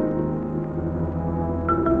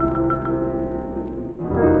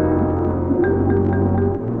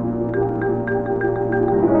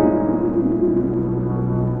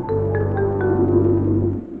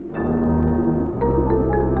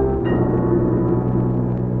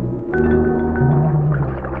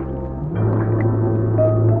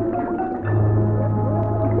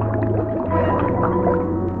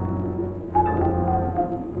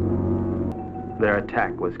 Their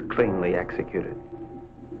attack was cleanly executed.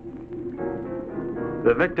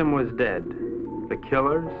 The victim was dead. The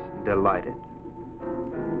killers delighted,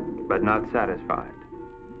 but not satisfied.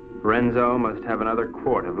 Renzo must have another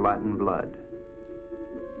quart of Latin blood.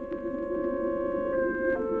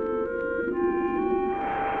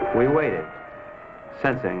 We waited,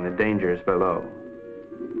 sensing the dangers below,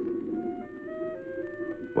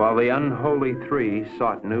 while the unholy three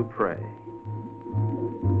sought new prey.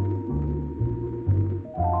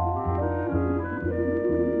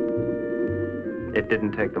 It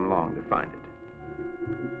didn't take them long to find it.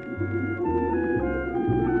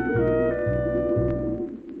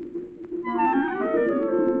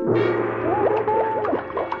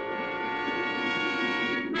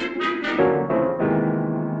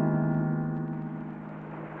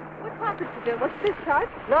 What's this, Tart?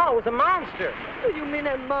 No, it was a monster. What do you mean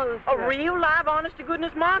a monster? A real, live,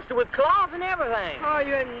 honest-to-goodness monster with claws and everything. Oh,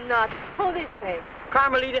 you're nuts. Hold this way.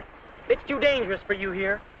 Carmelita, it's too dangerous for you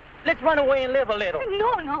here. Let's run away and live a little.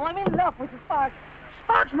 No, I'm in love with Sparks.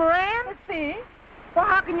 Sparks Moran? Let's see. Well,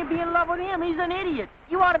 how can you be in love with him? He's an idiot.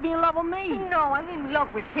 You ought to be in love with me. No, I'm in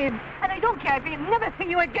love with him. And I don't care if he'll never see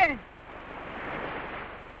you again.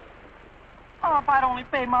 Oh, if I'd only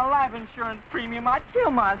paid my life insurance premium, I'd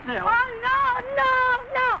kill myself. Oh,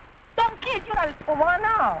 no. Don't kid you. Well, why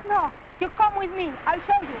now? No, you come with me. I'll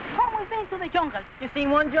show you. Come with me to the jungle. You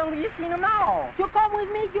seen one jungle, you seen them all. You come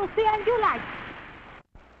with me, you see and you like.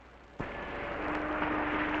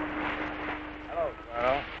 Hello,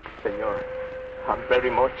 Colonel. Senor, I'm very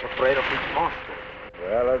much afraid of this monster.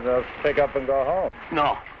 Well, let's pick up and go home.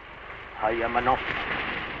 No, I am an officer.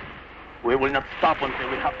 We will not stop until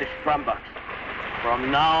we have the Strambach.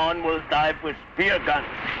 From now on, we'll dive with spear guns.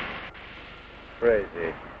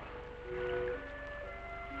 Crazy.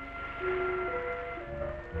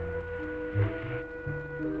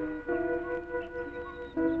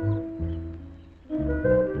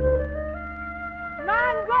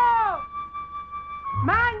 Mango!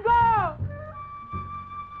 Mango!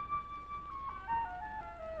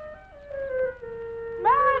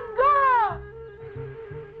 Mango!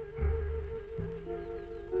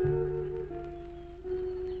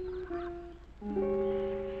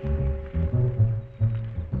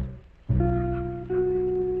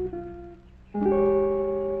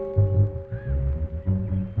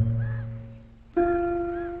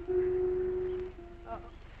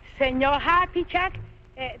 Senor Happy Jack,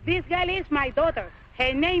 this girl is my daughter.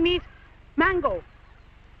 Her name is Mango.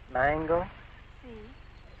 ¿Mango? Sí.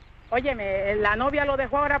 Óyeme, la novia lo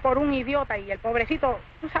dejó ahora por un idiota y el pobrecito,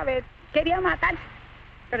 tú sabes, quería matar.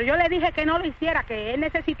 Pero yo le dije que no lo hiciera, que él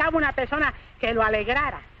necesitaba una persona que lo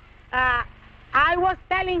alegrara. I was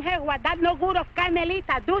telling her what that no good of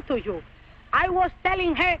Carmelita do to you. I was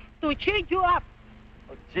telling her to cheer you up.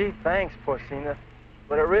 Oh, gee, thanks, Porcina.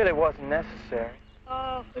 But it really wasn't necessary.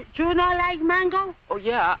 You not like Mango? Oh,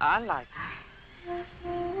 yeah, I like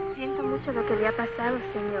Siento mucho lo que le ha pasado,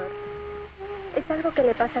 señor. Es algo que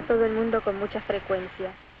le pasa a todo el mundo con mucha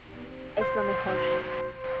frecuencia. Es lo mejor.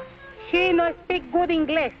 She no speak good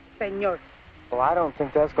English, señor. Well, I don't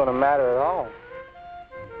think that's going to matter at all.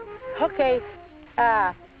 Okay,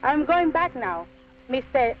 I'm going back now.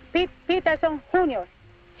 Mr. Peterson Jr.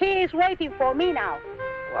 He is waiting for me now.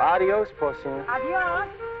 Well, adios, Porcina. Adios.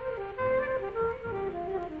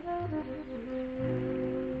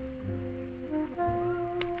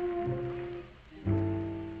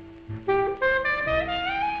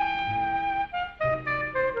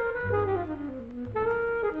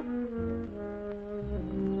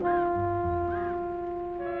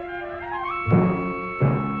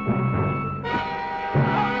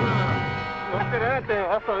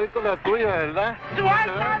 Vas a ir con la tuya, ¿verdad?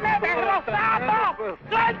 ¡Suéltame, perro sapo!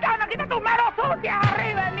 ¡Suéltame! ¡Quita tus manos sucias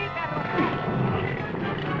arriba de mí, perro!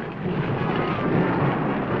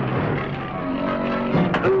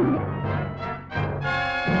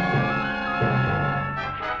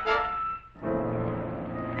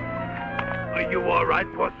 Are you all right,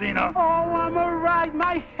 Porcina? Oh, I'm all right,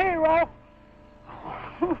 my hero.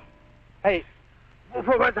 Hey,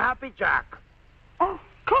 where's Happy Jack? Oh,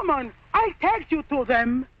 come on. I'll take you to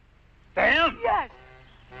them. Them? Yes.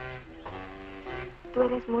 Tú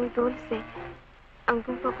eres muy dulce,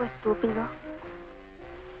 aunque un poco estúpido.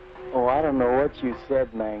 Oh, I don't know what you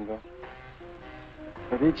said, Mango.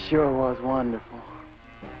 But it sure was wonderful.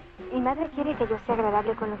 Mi madre quiere que yo sea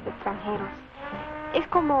agradable con los extranjeros. Es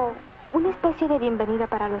como una especie de bienvenida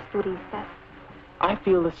para los turistas. I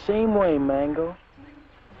feel the same way, Mango.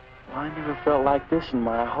 I never felt like this in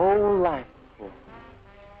my whole life.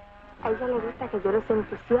 A ella le gusta que yo los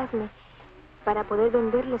entusiasme para poder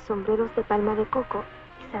venderles sombreros de palma de coco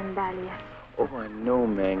y sandalias. Oh, I know,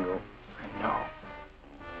 Mango. I know.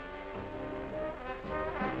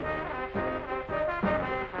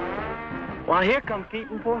 Well, here come Pete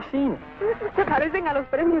and Porcina. Se parecen a los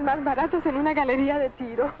premios más baratos en una galería de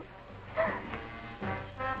tiro.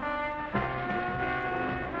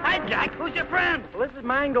 Hi, Jack. Who's your friend? Well, this is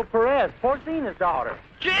Mango Perez, Porcina's daughter.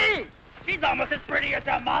 Gee, she's almost as pretty as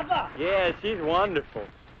her mother. Yeah, she's wonderful.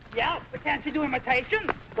 Yeah, but can't she do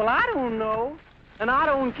imitations? Well, I don't know. And I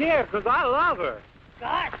don't care, because I love her.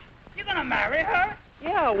 Gosh, you're gonna marry her?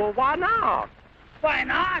 Yeah, well, why not? Why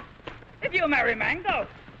not? If you marry Mango,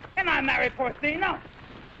 and I marry Porcina,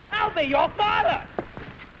 I'll be your father.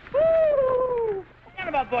 Woo! What kind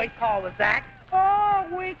of a voice call was that? Oh,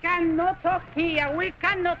 we cannot talk here. We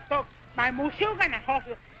cannot talk. My Mushugan and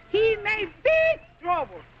Hosu, he made big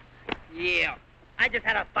trouble. Yeah, I just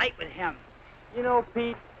had a fight with him. You know,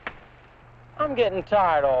 Pete, I'm getting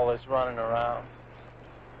tired of all this running around.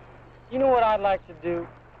 You know what I'd like to do?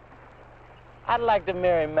 I'd like to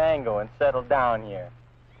marry Mango and settle down here.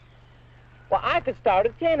 Well, I could start a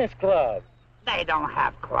tennis club. They don't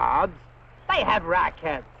have clubs. They have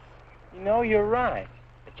rackets. You know, you're right.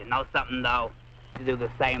 But you know something, though? To do the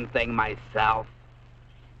same thing myself.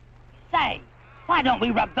 Say, why don't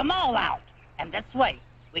we rub them all out? And this way,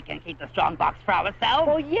 we can keep the strong box for ourselves.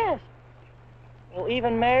 Oh, yes. Well,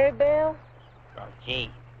 even Mary Bell? Oh,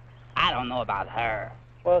 gee, I don't know about her.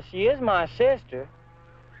 Well, she is my sister.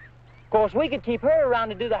 Of course, we could keep her around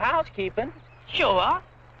to do the housekeeping. Sure.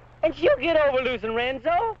 And she'll get over losing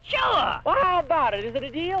Renzo. Sure. Well, how about it? Is it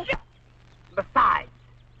a deal? Sure. Besides,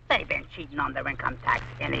 they've been cheating on their income tax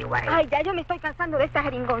anyway. Ay, ya yo me estoy cansando de esta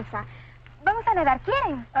jeringonza. Vamos a nadar,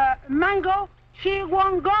 ¿quieren? Mango, she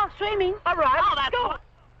won't go swimming. All right, oh, that's go.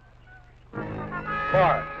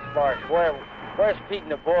 Bart, where's Pete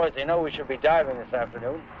and the boys? They know we should be diving this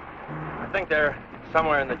afternoon. I think they're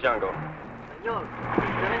somewhere in the jungle. Señor,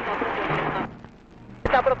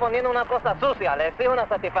 está proponiendo una cosa sucia. Le exijo una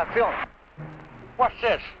satisfacción. What's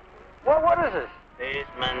this? What is this? This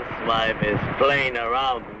man's wife is playing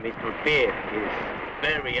around with Mr. Pete. He's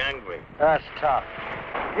very angry. That's tough.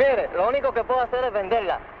 Mire, lo único que puedo hacer es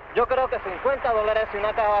venderla. Yo creo que $50 y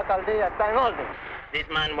una caja de caldilla está en orden. This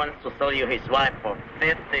man wants to sell you his wife for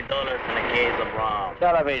 $50 and a case of rum.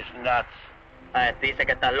 Tell him he's nuts. Dice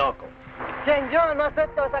que está loco. Quien yo no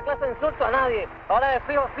acepto esa clase de insulto a nadie. Ahora le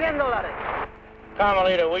fijo $100.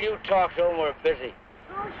 Carmelita, will you talk to him? We're busy.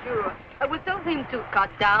 Oh, sure. I will tell him to cut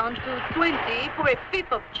down to 20 for a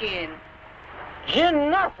fifth of gin. Gin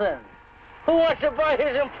nothing. Who wants to buy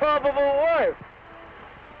his improbable wife?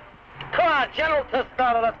 Come on, General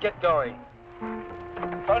Tostado, let's get going.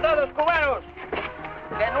 Soldados cubanos,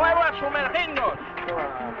 de nuevo a sumergirnos.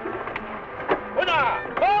 1,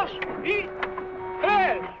 2 y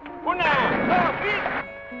 3. 1, 2 y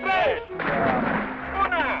 3.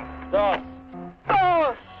 1, 2,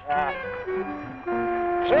 2,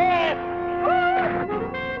 3.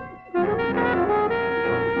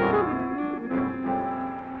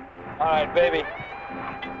 All right, baby.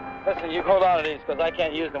 Listen, you hold on to these, because I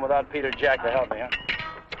can't use them without Peter Jack to help me, huh?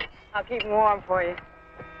 I'll keep them warm for you.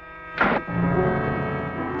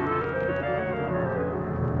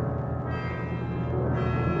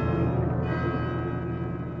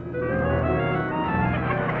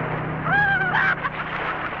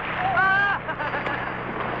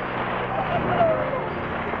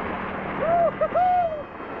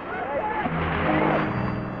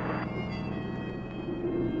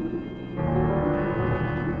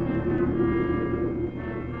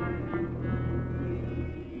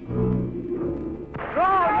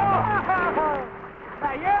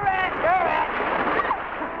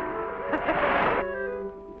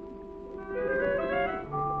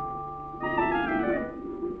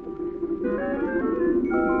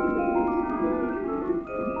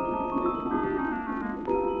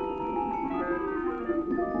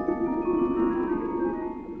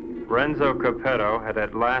 Renzo Capetto had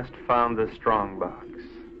at last found the strongbox.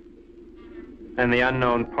 And the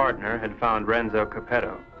unknown partner had found Renzo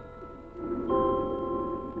Capetto.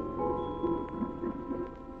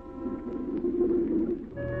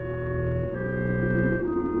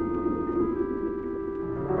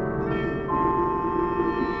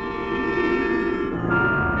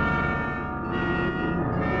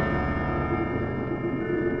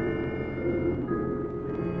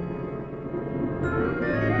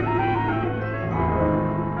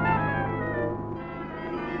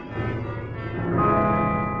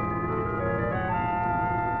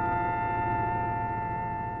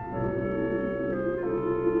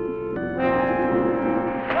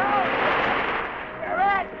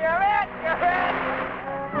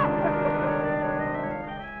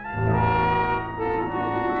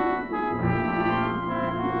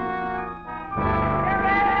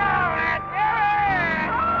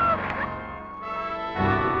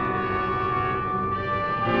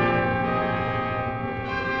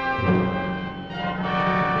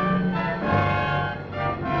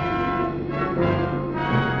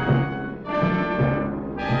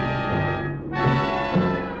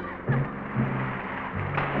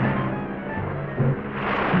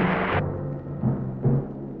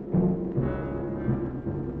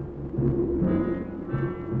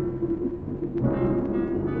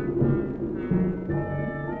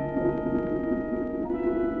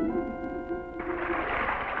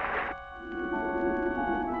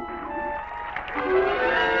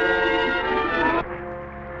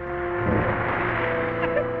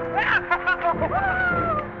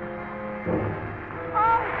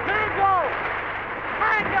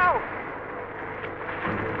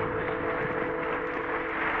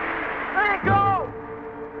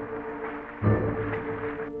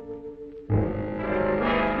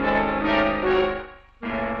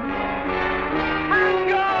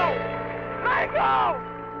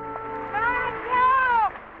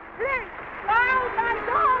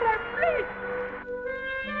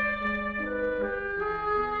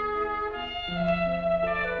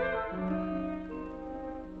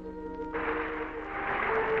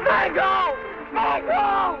 go! Let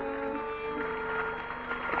go!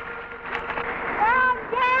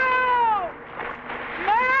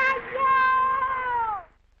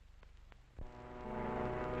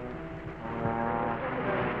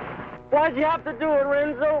 Why'd you have to do it,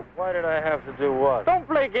 Renzo? Why did I have to do what? Don't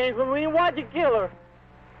play games with me. Why'd you kill her?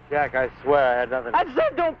 Jack, I swear I had nothing. I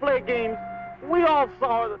said don't play games. We all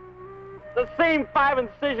saw the same 5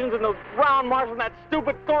 incisions in the round marks on that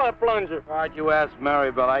stupid toilet plunger. Why'd you ask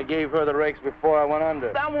Maribel? I gave her the rakes before I went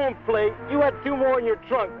under. That won't play. You had 2 more in your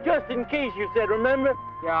trunk, just in case, you said, remember?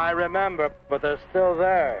 Yeah, I remember, but they're still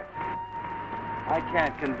there. I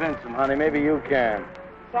can't convince them, honey. Maybe you can.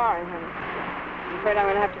 Sorry, honey. I'm afraid I'm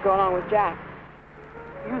going to have to go along with Jack.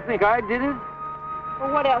 You think I did it?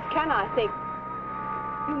 Well, what else can I think?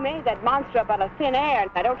 You made that monster up out of thin air.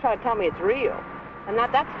 Now, don't try to tell me it's real. I'm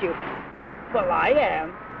not that stupid. Well, I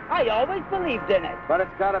am. I always believed in it. But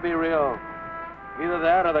it's got to be real. Either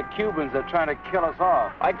that or the Cubans are trying to kill us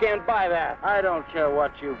off. I can't buy that. I don't care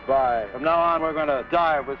what you buy. From now on, we're going to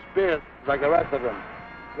dive with spears like the rest of them.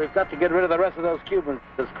 We've got to get rid of the rest of those Cubans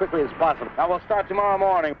as quickly as possible. Now, we'll start tomorrow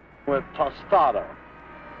morning with Tostado.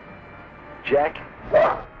 Jack?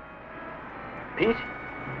 Pete?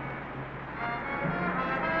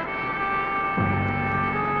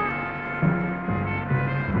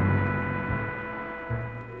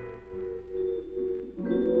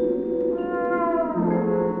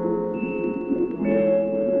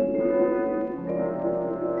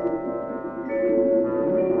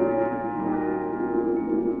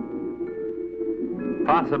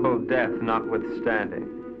 Possible death notwithstanding,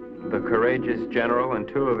 the courageous general and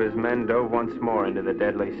 2 of his men dove once more into the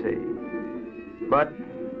deadly sea. But,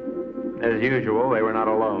 as usual, they were not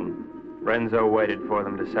alone. Renzo waited for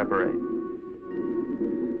them to separate.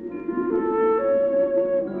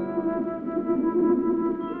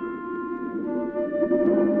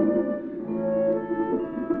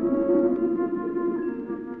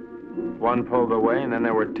 One pulled away, and then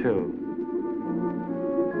there were 2.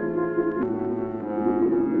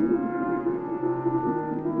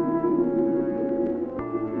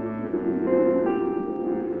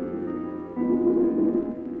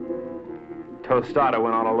 Tostado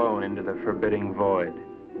went on alone into the forbidding void,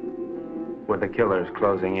 with the killers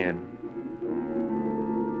closing in.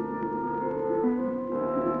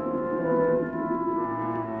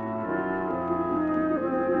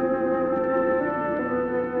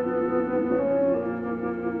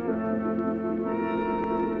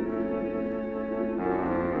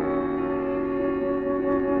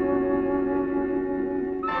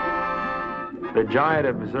 The giant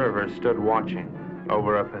observer stood watching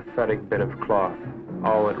over a pathetic bit of cloth,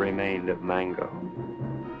 all that remained of Mango.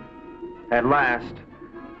 At last,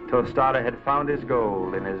 Tostado had found his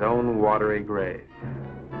gold in his own watery grave.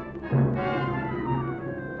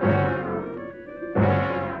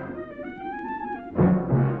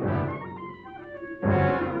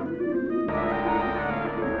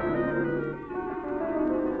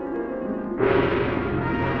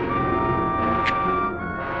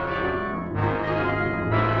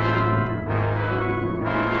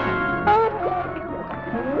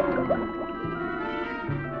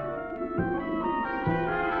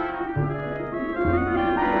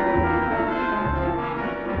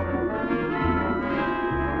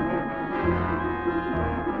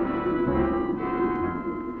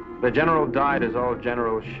 The general died as all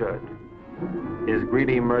generals should. His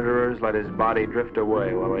greedy murderers let his body drift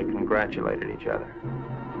away while they congratulated each other.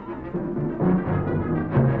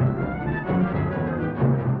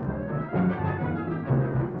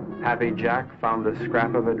 Happy Jack found the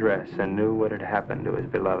scrap of a dress and knew what had happened to his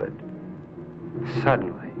beloved.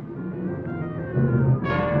 Suddenly,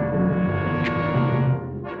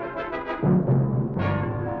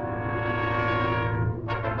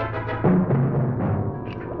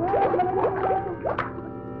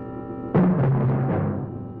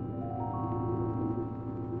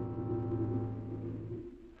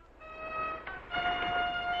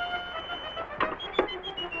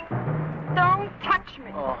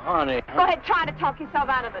 honey. Go ahead, try to talk yourself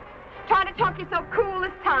out of it. Try to talk yourself cool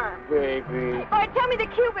this time. Baby. All right, tell me the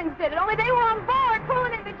Cubans did it, only they were on board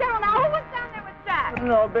pulling in the general. Now, who was down there with Jack?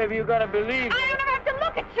 No, baby, you gotta believe me. I don't ever have to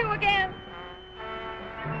look at you again.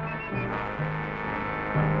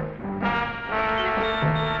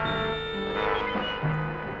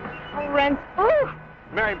 Oh, Renzo. Oh.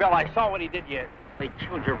 Maribel, I saw what he did you. They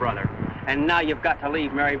killed your brother. And now you've got to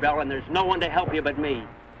leave, Maribel, and there's no one to help you but me.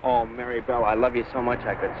 Oh, Maribel, I love you so much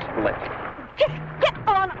I could split. Just get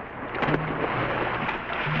on.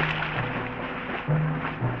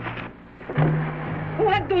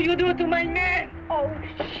 What do you do to my man? Oh,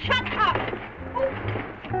 shut up.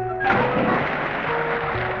 Oh.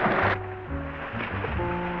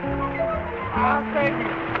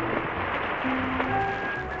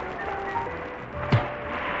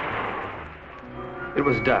 It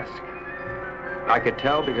was dusk. I could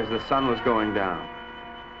tell because the sun was going down.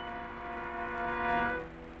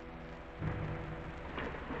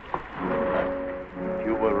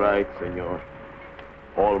 You were right, senor.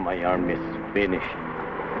 All my army is finished.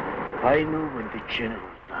 I know when the general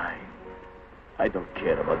died. I don't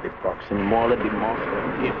care about the fox anymore. Let the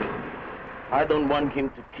monster kill him. I don't want him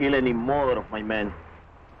to kill any more of my men.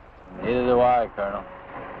 Neither do I, Colonel.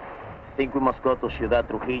 I think we must go to Ciudad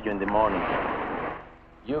Trujillo in the morning.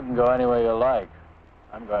 You can go anywhere you like.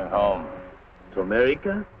 I'm going home. To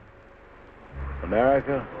America?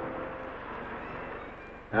 America?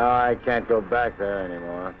 No, I can't go back there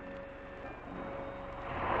anymore.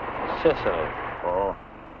 Sicily. Oh.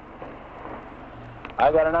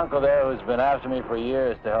 I got an uncle there who's been after me for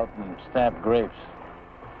years to help him stamp grapes.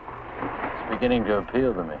 It's beginning to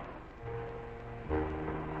appeal to me.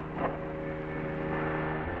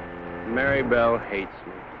 Mary Bell hates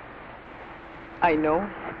me. I know.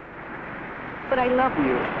 But I love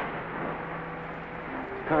you.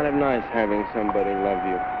 It's kind of nice having somebody love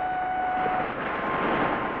you.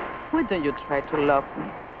 Why don't you try to love me?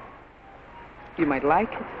 You might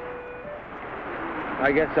like it.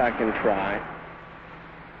 I guess I can try.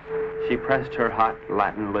 She pressed her hot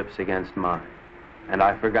Latin lips against mine, and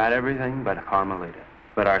I forgot everything but Carmelita.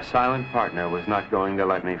 But our silent partner was not going to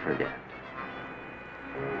let me forget.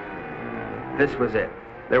 This was it.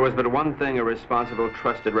 There was but one thing a responsible,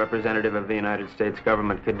 trusted representative of the United States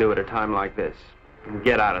government could do at a time like this.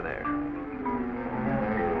 Get out of there.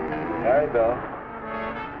 Mary Bell.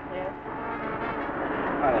 Yes?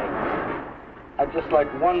 Honey, I'd just like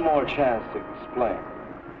one more chance to explain.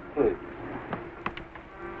 Please.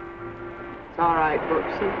 It's all right,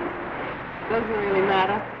 Brooksy. Doesn't really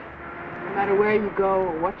matter. No matter where you go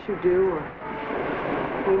or what you do or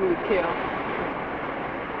whom you kill.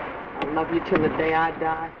 I'll love you till the day I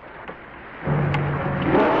die.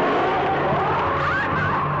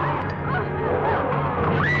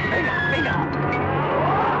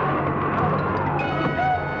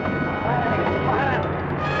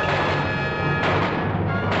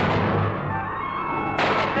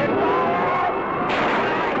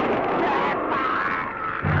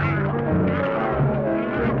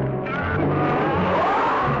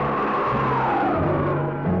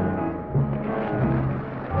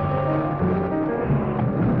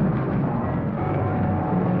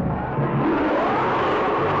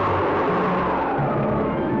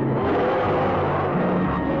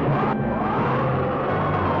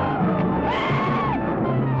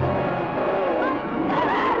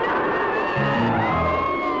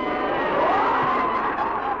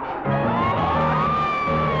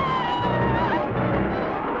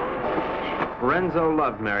 Renzo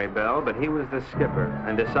loved Mary Bell, but he was the skipper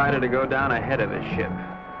and decided to go down ahead of his ship.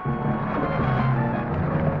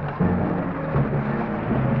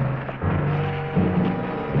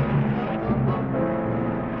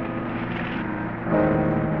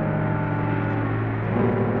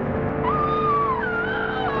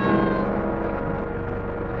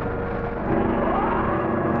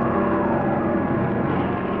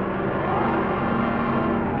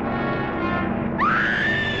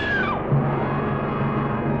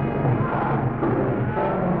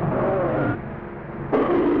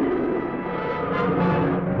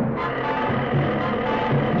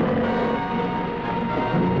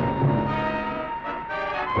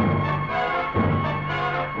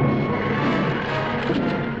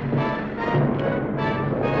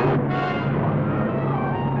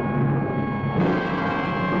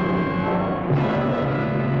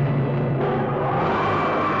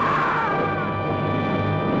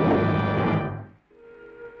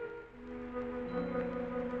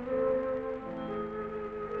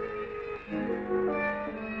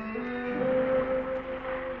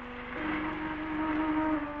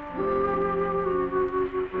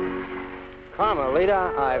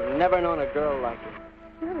 Carmelita, I've never known a girl like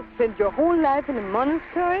you. You have spent your whole life in a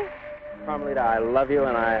monastery? Carmelita, I love you,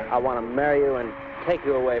 and I want to marry you and take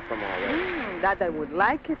you away from all this. That I would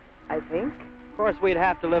like it, I think. Of course, we'd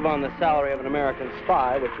have to live on the salary of an American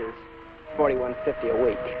spy, which is $41.50 a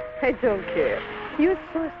week. I don't care. You're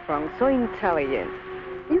so strong, so intelligent.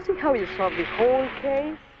 You see how you solved the whole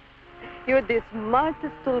case? You're the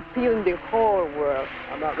smartest torpedo in the whole world.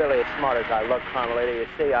 I'm not really as smart as I look, Carmelita. You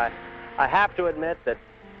see, I have to admit that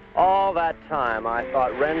all that time I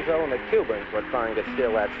thought Renzo and the Cubans were trying to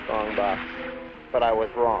steal that strong box. But I was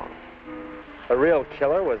wrong. The real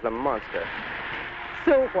killer was the monster.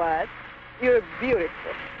 So what? You're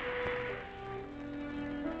beautiful.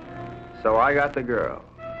 So I got the girl.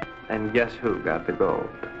 And guess who got the gold?